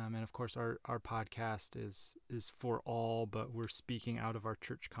 And of course, our podcast is for all, but we're speaking out of our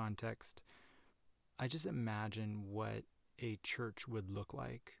church context. I just imagine what a church would look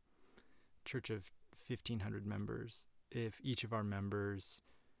like. Church of 1,500 members, if each of our members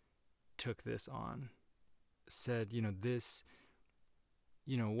took this on, said, this,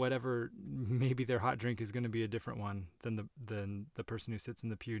 whatever, maybe their hot drink is going to be a different one than the person who sits in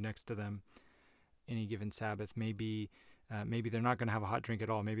the pew next to them any given Sabbath. Maybe they're not going to have a hot drink at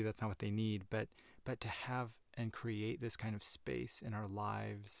all. Maybe that's not what they need. But to have and create this kind of space in our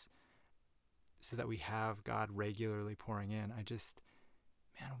lives so that we have God regularly pouring in,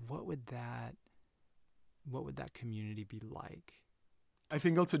 what would that community be like? I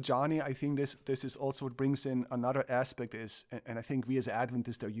think also, Johnny, I think this is also what brings in another aspect is, and I think we as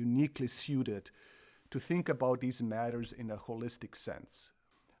Adventists are uniquely suited to think about these matters in a holistic sense.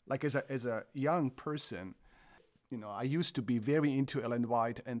 Like, as a young person, I used to be very into Ellen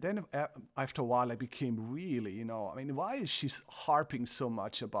White, and then after a while I became really, why is she harping so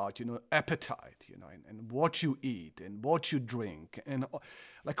much about, appetite, and what you eat and what you drink, and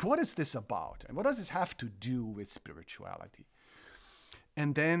like, what is this about? And what does this have to do with spirituality?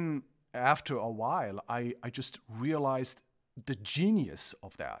 And then after a while, I just realized the genius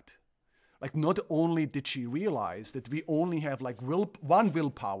of that. Like, not only did she realize that we only have like one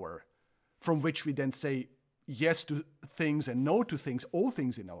willpower from which we then say yes to things and no to things, all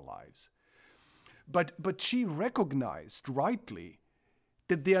things in our lives. But she recognized rightly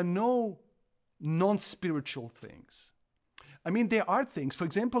that there are no non-spiritual things. I mean, there are things, for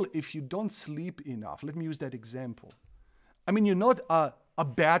example, if you don't sleep enough, let me use that example. I mean, you're not a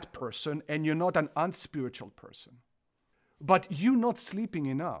bad person and you're not an unspiritual person. But you not sleeping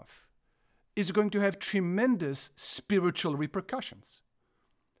enough is going to have tremendous spiritual repercussions.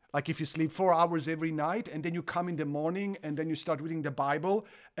 Like, if you sleep 4 hours every night and then you come in the morning and then you start reading the Bible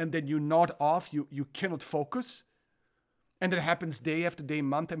and then you nod off, you cannot focus. And that happens day after day,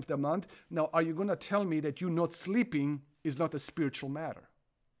 month after month. Now, are you going to tell me that you not sleeping is not a spiritual matter?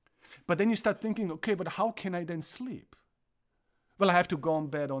 But then you start thinking, okay, but how can I then sleep? Well, I have to go on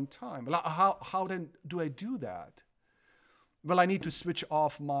bed on time. Well, how then do I do that? Well, I need to switch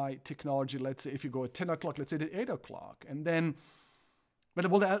off my technology. Let's say if you go at 10 o'clock, let's say at 8 o'clock. And then, but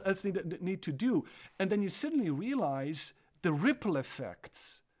what else need to do? And then you suddenly realize the ripple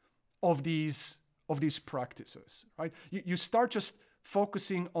effects of these practices, right? You start just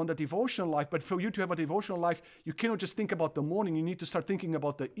focusing on the devotional life, but for you to have a devotional life, you cannot just think about the morning. You need to start thinking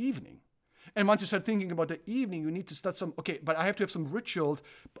about the evening. And once you start thinking about the evening, you need to start but I have to have some rituals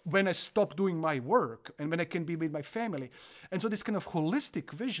when I stop doing my work and when I can be with my family. And so this kind of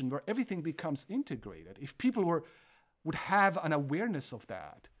holistic vision where everything becomes integrated, if people would have an awareness of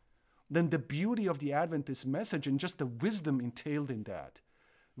that, then the beauty of the Adventist message and just the wisdom entailed in that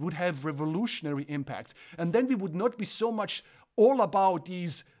would have revolutionary impacts. And then we would not be so much all about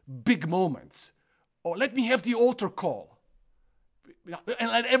these big moments. Or let me have the altar call. And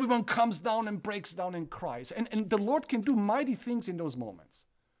let everyone comes down and breaks down and cries. And the Lord can do mighty things in those moments.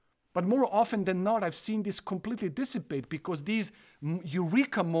 But more often than not, I've seen this completely dissipate because these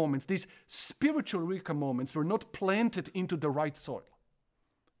eureka moments, these spiritual eureka moments were not planted into the right soil.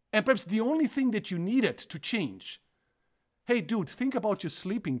 And perhaps the only thing that you needed to change, hey dude, think about your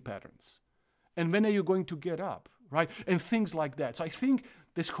sleeping patterns. And when are you going to get up, right? And things like that. So I think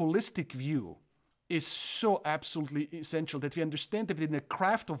this holistic view is so absolutely essential that we understand that in the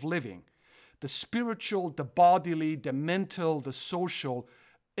craft of living, the spiritual, the bodily, the mental, the social,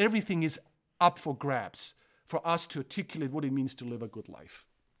 everything is up for grabs for us to articulate what it means to live a good life.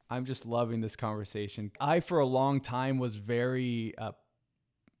 I'm just loving this conversation. I, for a long time, was very,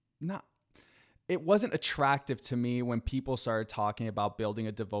 it wasn't attractive to me when people started talking about building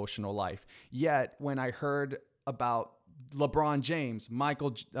a devotional life. Yet, when I heard about LeBron James,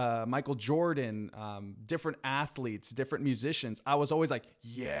 Michael Jordan, different athletes, different musicians, I was always like,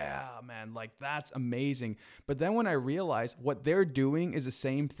 yeah, man, like that's amazing. But then when I realized what they're doing is the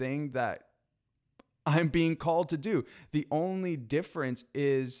same thing that I'm being called to do, the only difference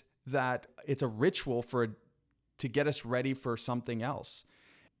is that it's a ritual to get us ready for something else.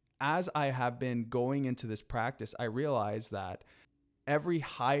 As I have been going into this practice, I realized that every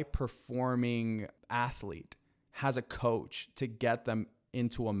high-performing athlete has a coach to get them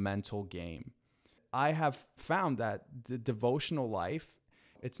into a mental game. I have found that the devotional life,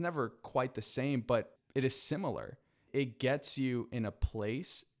 it's never quite the same, but it is similar. It gets you in a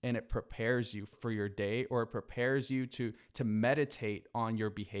place and it prepares you for your day, or it prepares you to meditate on your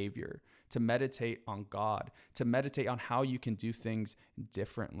behavior, to meditate on God, to meditate on how you can do things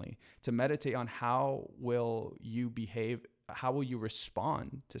differently, to meditate on how will you behave, how will you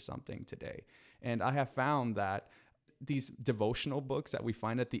respond to something today. And I have found that these devotional books that we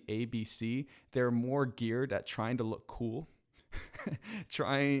find at the ABC, they're more geared at trying to look cool,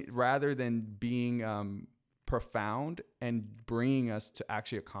 rather than being profound and bringing us to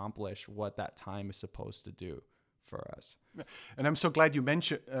actually accomplish what that time is supposed to do for us. And I'm so glad you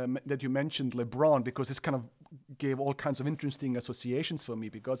mentioned LeBron, because this kind of gave all kinds of interesting associations for me,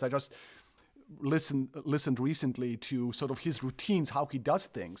 because I just listened recently to sort of his routines, how he does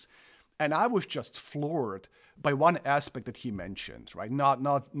things. And I was just floored by one aspect that he mentioned, right? Not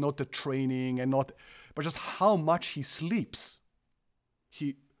the training but just how much he sleeps.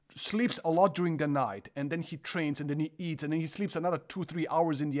 He sleeps a lot during the night, and then he trains, and then he eats, and then he sleeps another 2-3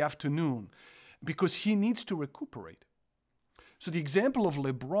 hours in the afternoon because he needs to recuperate. So the example of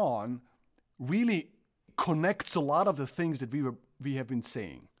LeBron really connects a lot of the things that we have been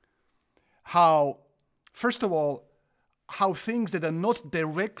saying. How, first of all, how things that are not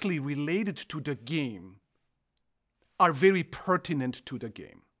directly related to the game are very pertinent to the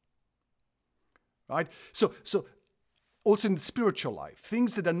game, right? So also in the spiritual life,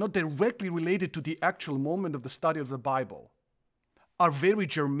 things that are not directly related to the actual moment of the study of the Bible are very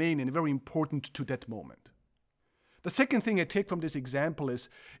germane and very important to that moment. The second thing I take from this example is,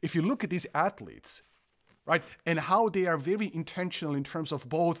 if you look at these athletes, right, and how they are very intentional in terms of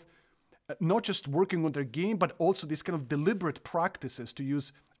both not just working on their game, but also these kind of deliberate practices, to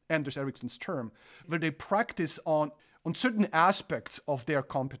use Anders Ericsson's term, where they practice on certain aspects of their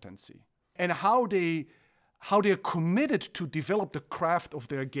competency, and how they are committed to develop the craft of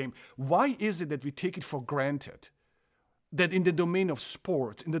their game. Why is it that we take it for granted that in the domain of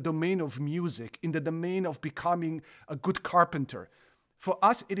sports, in the domain of music, in the domain of becoming a good carpenter, for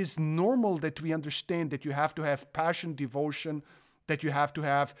us it is normal that we understand that you have to have passion, devotion, that you have to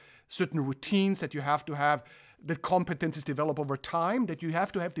have certain routines, that you have to have the competencies develop over time, that you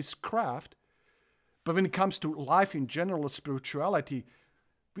have to have this craft. But when it comes to life in general, spirituality,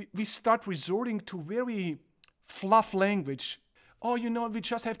 we start resorting to very fluff language. Oh, we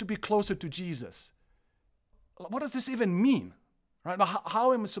just have to be closer to Jesus. What does this even mean? Right?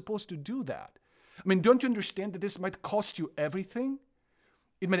 How am I supposed to do that? I mean, don't you understand that this might cost you everything?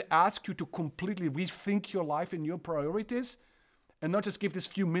 It might ask you to completely rethink your life and your priorities, and not just give this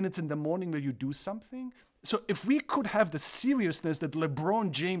few minutes in the morning where you do something. So if we could have the seriousness that LeBron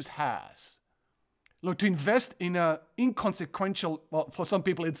James has, to invest in a inconsequential, well, for some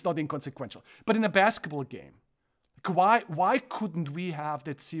people it's not inconsequential, but in a basketball game, why couldn't we have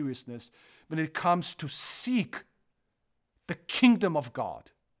that seriousness when it comes to seek the kingdom of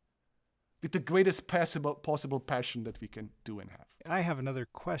God with the greatest possible passion that we can do and have? I have another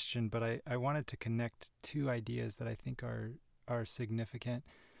question, but I wanted to connect two ideas that I think are significant.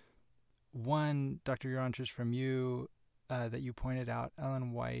 One, Dr. Urantius, from you, that you pointed out,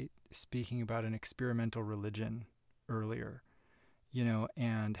 Ellen White speaking about an experimental religion earlier,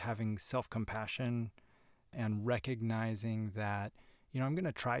 and having self-compassion and recognizing that, I'm going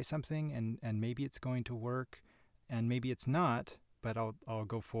to try something and maybe it's going to work and maybe it's not, but I'll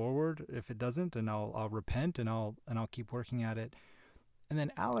go forward if it doesn't, and I'll repent and I'll keep working at it. And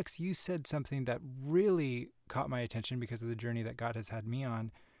then Alex, you said something that really caught my attention because of the journey that God has had me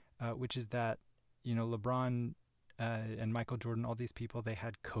on, which is that, LeBron and Michael Jordan, all these people, they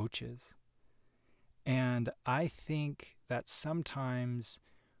had coaches. And I think that sometimes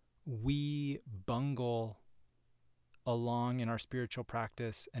we bungle along in our spiritual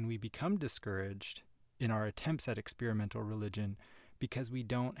practice and we become discouraged in our attempts at experimental religion because we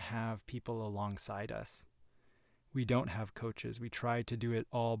don't have people alongside us. We don't have coaches. We try to do it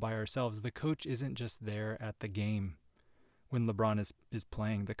all by ourselves. The coach isn't just there at the game when LeBron is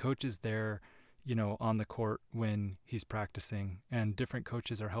playing. The coach is there, on the court when he's practicing, and different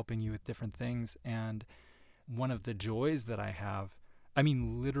coaches are helping you with different things. And one of the joys that I have,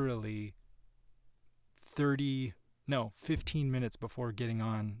 literally 15 minutes before getting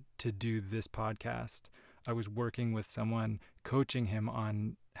on to do this podcast, I was working with someone, coaching him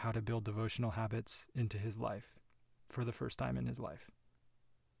on how to build devotional habits into his life for the first time in his life.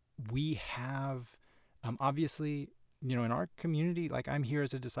 We have, obviously, in our community, like I'm here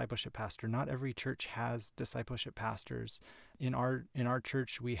as a discipleship pastor. Not every church has discipleship pastors. In our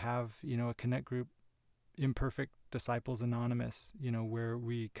church, we have, a connect group, Imperfect Disciples Anonymous, where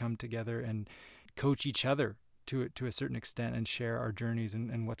we come together and coach each other to a certain extent and share our journeys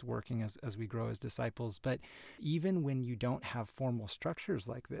and what's working as we grow as disciples. But even when you don't have formal structures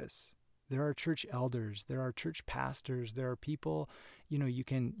like this, there are church elders, there are church pastors, there are people, you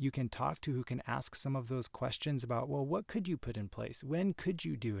can talk to who can ask some of those questions about, well, what could you put in place? When could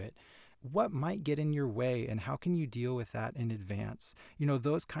you do it? What might get in your way, and how can you deal with that in advance?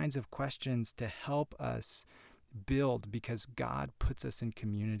 Those kinds of questions to help us build, because God puts us in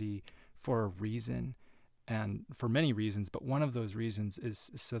community for a reason, and for many reasons, but one of those reasons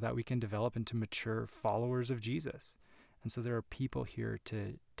is so that we can develop into mature followers of Jesus. And so there are people here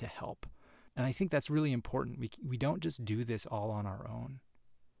to help. And I think that's really important. We don't just do this all on our own.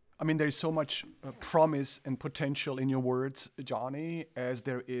 There's so much promise and potential in your words, Johnny, as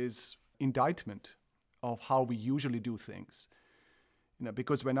there is indictment of how we usually do things.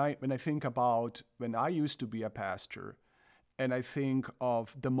 Because when I think about when I used to be a pastor, and I think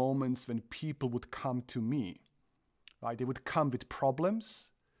of the moments when people would come to me, right? They would come with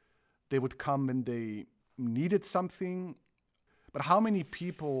problems. They would come when they needed something. But how many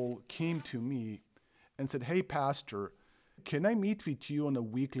people came to me and said, hey, Pastor, can I meet with you on a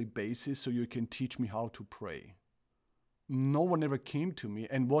weekly basis so you can teach me how to pray? No one ever came to me.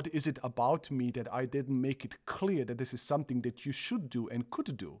 And what is it about me that I didn't make it clear that this is something that you should do and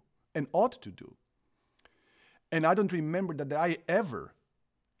could do and ought to do? And I don't remember that I ever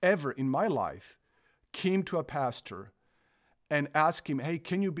in my life came to a pastor and asked him, hey,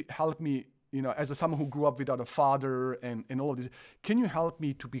 can you help me, as someone who grew up without a father and all of this, can you help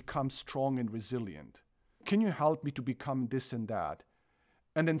me to become strong and resilient? Can you help me to become this and that?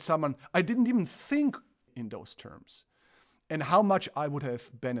 And then I didn't even think in those terms, and how much I would have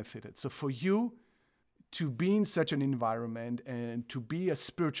benefited. So for you to be in such an environment and to be a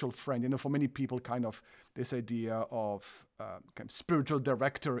spiritual friend, for many people, kind of this idea of kind of spiritual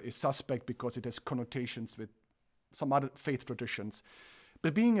director is suspect because it has connotations with some other faith traditions.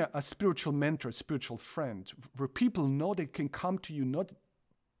 But being a spiritual mentor, spiritual friend, where people know they can come to you not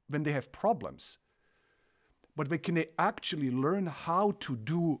when they have problems, but when they actually learn how to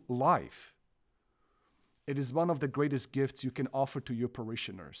do life. It is one of the greatest gifts you can offer to your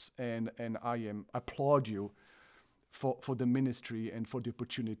parishioners. And I applaud you for the ministry and for the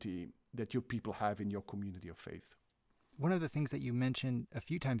opportunity that your people have in your community of faith. One of the things that you mentioned a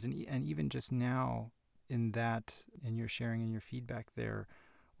few times, and even just now in your sharing and your feedback there,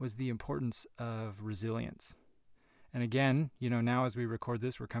 was the importance of resilience. And again, now as we record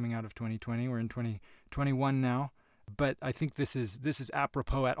this, we're coming out of 2020, we're in 2021 now, but I think this is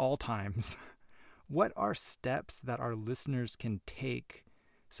apropos at all times. What are steps that our listeners can take,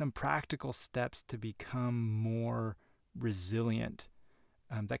 some practical steps to become more resilient,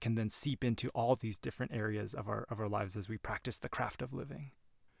 that can then seep into all these different areas of our lives as we practice the craft of living?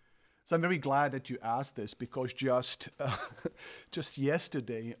 So I'm very glad that you asked this, because just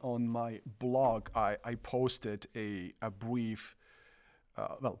yesterday on my blog, I posted a brief,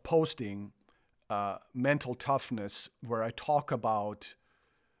 posting mental toughness, where I talk about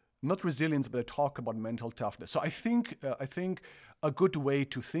not resilience, but I talk about mental toughness. So I think a good way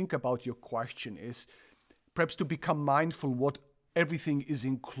to think about your question is perhaps to become mindful what everything is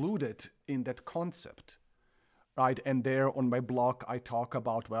included in that concept, right? And there on my blog, I talk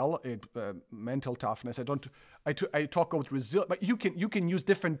about, mental toughness. I talk about resilience, but you can use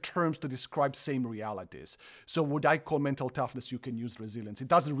different terms to describe same realities. So what I call mental toughness, you can use resilience. It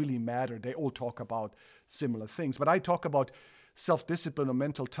doesn't really matter. They all talk about similar things. But I talk about self-discipline or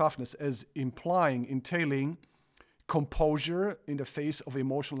mental toughness as entailing composure in the face of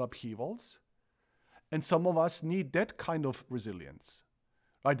emotional upheavals. And some of us need that kind of resilience,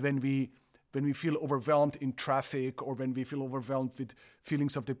 right? When we feel overwhelmed in traffic, or when we feel overwhelmed with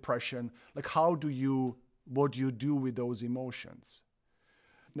feelings of depression, like what do you do with those emotions?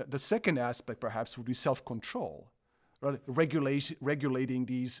 Now, the second aspect perhaps would be self-control, right? Regulating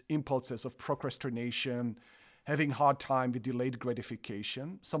these impulses of procrastination, having hard time with delayed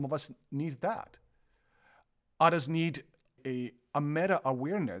gratification. Some of us need that. Others need a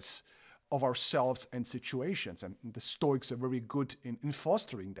meta-awareness of ourselves and situations. And the Stoics are very good in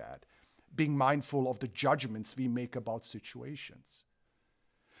fostering that, being mindful of the judgments we make about situations.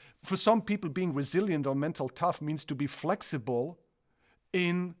 For some people, being resilient or mental tough means to be flexible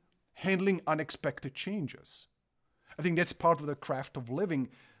in handling unexpected changes. I think that's part of the craft of living.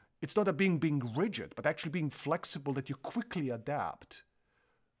 It's not being rigid, but actually being flexible, that you quickly adapt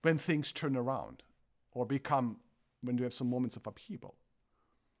when things turn around or when you have some moments of upheaval.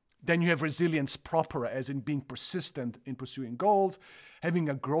 Then you have resilience proper, as in being persistent in pursuing goals, having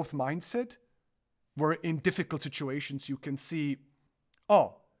a growth mindset, where in difficult situations you can see,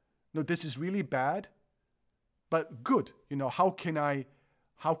 oh, no, this is really bad, but good. How can I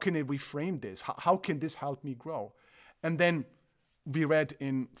reframe this? How can this help me grow? And then we read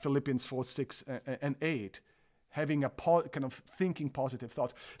in Philippians 4, 6, and 8, having a kind of thinking positive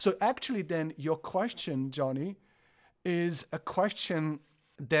thoughts. So actually then your question, Johnny, is a question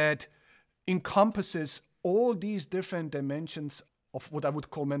that encompasses all these different dimensions of what I would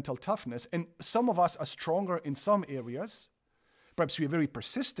call mental toughness. And some of us are stronger in some areas. Perhaps we are very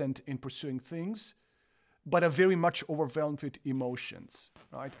persistent in pursuing things, but are very much overwhelmed with emotions,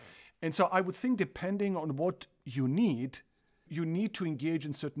 right? And so I would think, depending on what you need to engage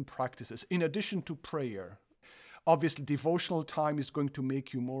in certain practices. In addition to prayer, obviously devotional time is going to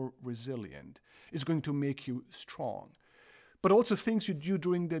make you more resilient, is going to make you strong. But also things you do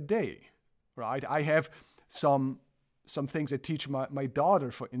during the day, right? I have some things I teach my daughter,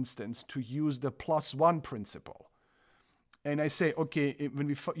 for instance, to use the +1 principle. And I say, okay, when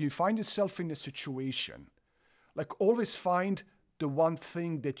you find yourself in a situation, like always find the one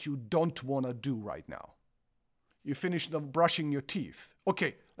thing that you don't want to do right now. You finish brushing your teeth.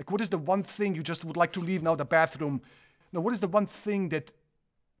 Okay, like what is the one thing you just would like to leave now, the bathroom? No, what is the one thing that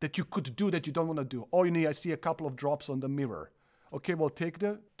you could do that you don't want to do? Oh, I see a couple of drops on the mirror. Okay, well, take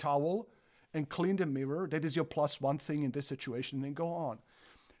the towel and clean the mirror. That is your +1 thing in this situation, and go on.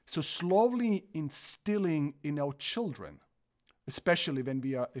 So slowly instilling in our children, especially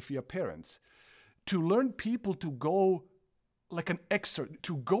if we are parents, to learn people to go like an exert,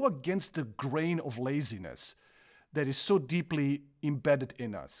 to go against the grain of laziness that is so deeply embedded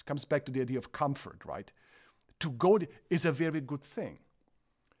in us. Comes back to the idea of comfort, right? To go is a very good thing.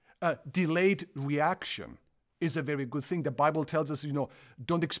 Delayed reaction is a very good thing. The Bible tells us,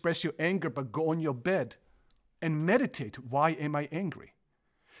 don't express your anger, but go on your bed and meditate. Why am I angry?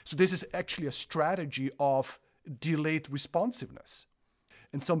 So this is actually a strategy of delayed responsiveness.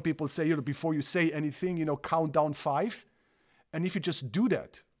 And some people say, before you say anything, count down 5. And if you just do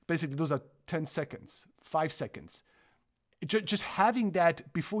that, basically those are 10 seconds, 5 seconds. Just having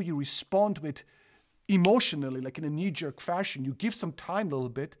that before you respond with emotionally, like in a knee-jerk fashion, you give some time a little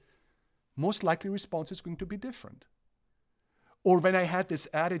bit, most likely response is going to be different. Or when I had this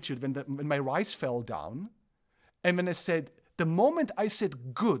attitude, when my rice fell down, and when the moment I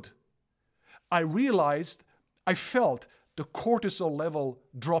said good, I realized, I felt the cortisol level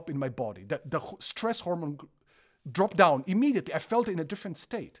drop in my body. The stress hormone dropped down immediately. I felt it in a different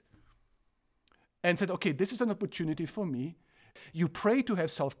state. And said, okay, this is an opportunity for me. You pray to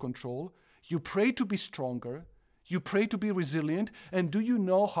have self-control. You pray to be stronger. You pray to be resilient. And do you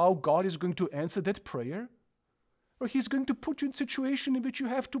know how God is going to answer that prayer? Or He's going to put you in a situation in which you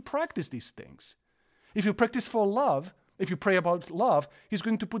have to practice these things. If you practice for love, if you pray about love, He's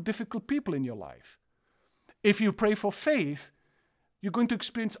going to put difficult people in your life. If you pray for faith, you're going to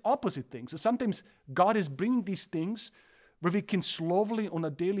experience opposite things. So sometimes God is bringing these things where we can slowly, on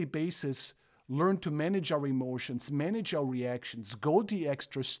a daily basis, learn to manage our emotions, manage our reactions, go the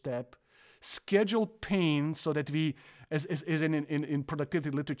extra step, schedule pain so that we, as in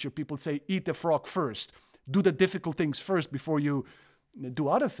productivity literature, people say, eat the frog first. do the difficult things first before you do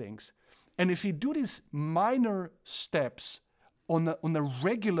other things. And if you do these minor steps on a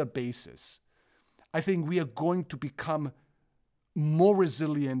regular basis, I think we are going to become more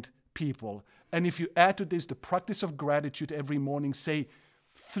resilient people. And if you add to this the practice of gratitude every morning, say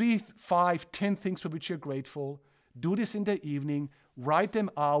 3, 5, 10 things for which you're grateful, do this in the evening, write them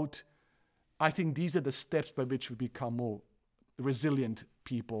out. I think these are the steps by which we become more resilient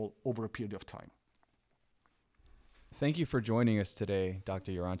people over a period of time. Thank you for joining us today,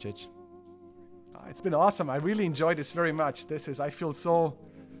 Dr. Jurancic. It's been awesome. I really enjoyed this very much. I feel so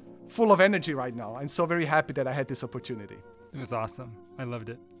full of energy right now. I'm so very happy that I had this opportunity. It was awesome. I loved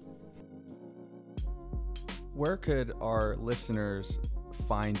it. Where could our listeners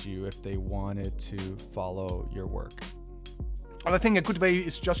find you if they wanted to follow your work? Well, I think a good way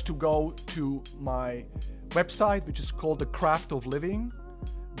is just to go to my website, which is called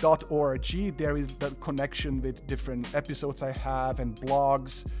thecraftofliving.org. There is the connection with different episodes I have and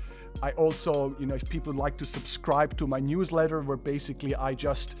blogs. I also, if people like to subscribe to my newsletter, where basically I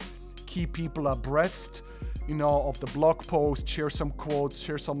just keep people abreast, of the blog post, share some quotes,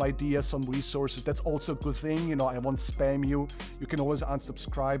 share some ideas, some resources. That's also a good thing. I won't spam you. You can always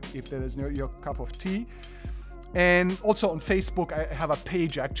unsubscribe if that is not your cup of tea. And also on Facebook, I have a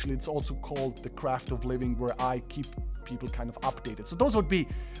page actually. It's also called The Craft of Living, where I keep people kind of updated. So those would be,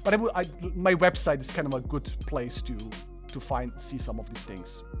 but my website is kind of a good place to see some of these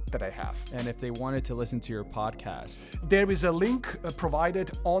things that I have. And if they wanted to listen to your podcast, there is a link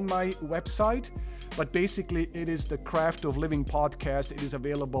provided on my website, but basically it is the Craft of Living podcast. It is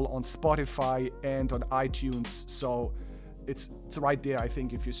available on Spotify and on iTunes. So it's right there, I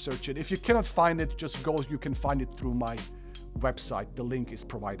think, if you search it. If you cannot find it, just go. You can find it through my website. The link is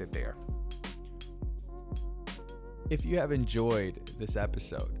provided there. If you have enjoyed this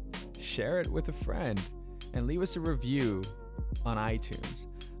episode, share it with a friend and leave us a review on iTunes.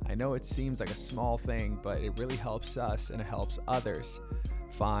 I know it seems like a small thing, but it really helps us and it helps others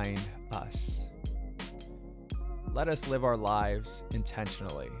find us. Let us live our lives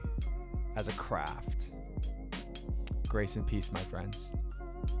intentionally as a craft. Grace and peace, my friends.